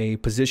in a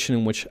position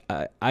in which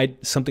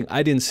something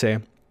I didn't say,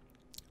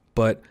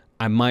 but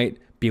I might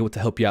be able to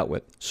help you out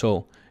with.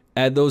 So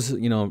add those,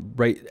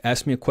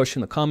 ask me a question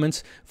in the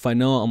comments. If I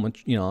know,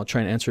 I'll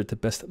try and answer it to the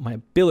best of my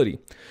ability.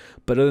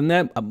 But other than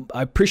that,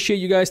 I appreciate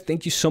you guys.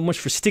 Thank you so much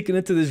for sticking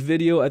into this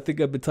video. I think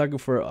I've been talking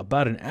for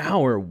about an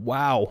hour.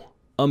 Wow.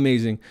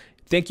 Amazing.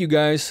 Thank you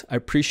guys. I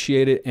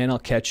appreciate it. And I'll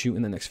catch you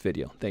in the next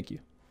video. Thank you.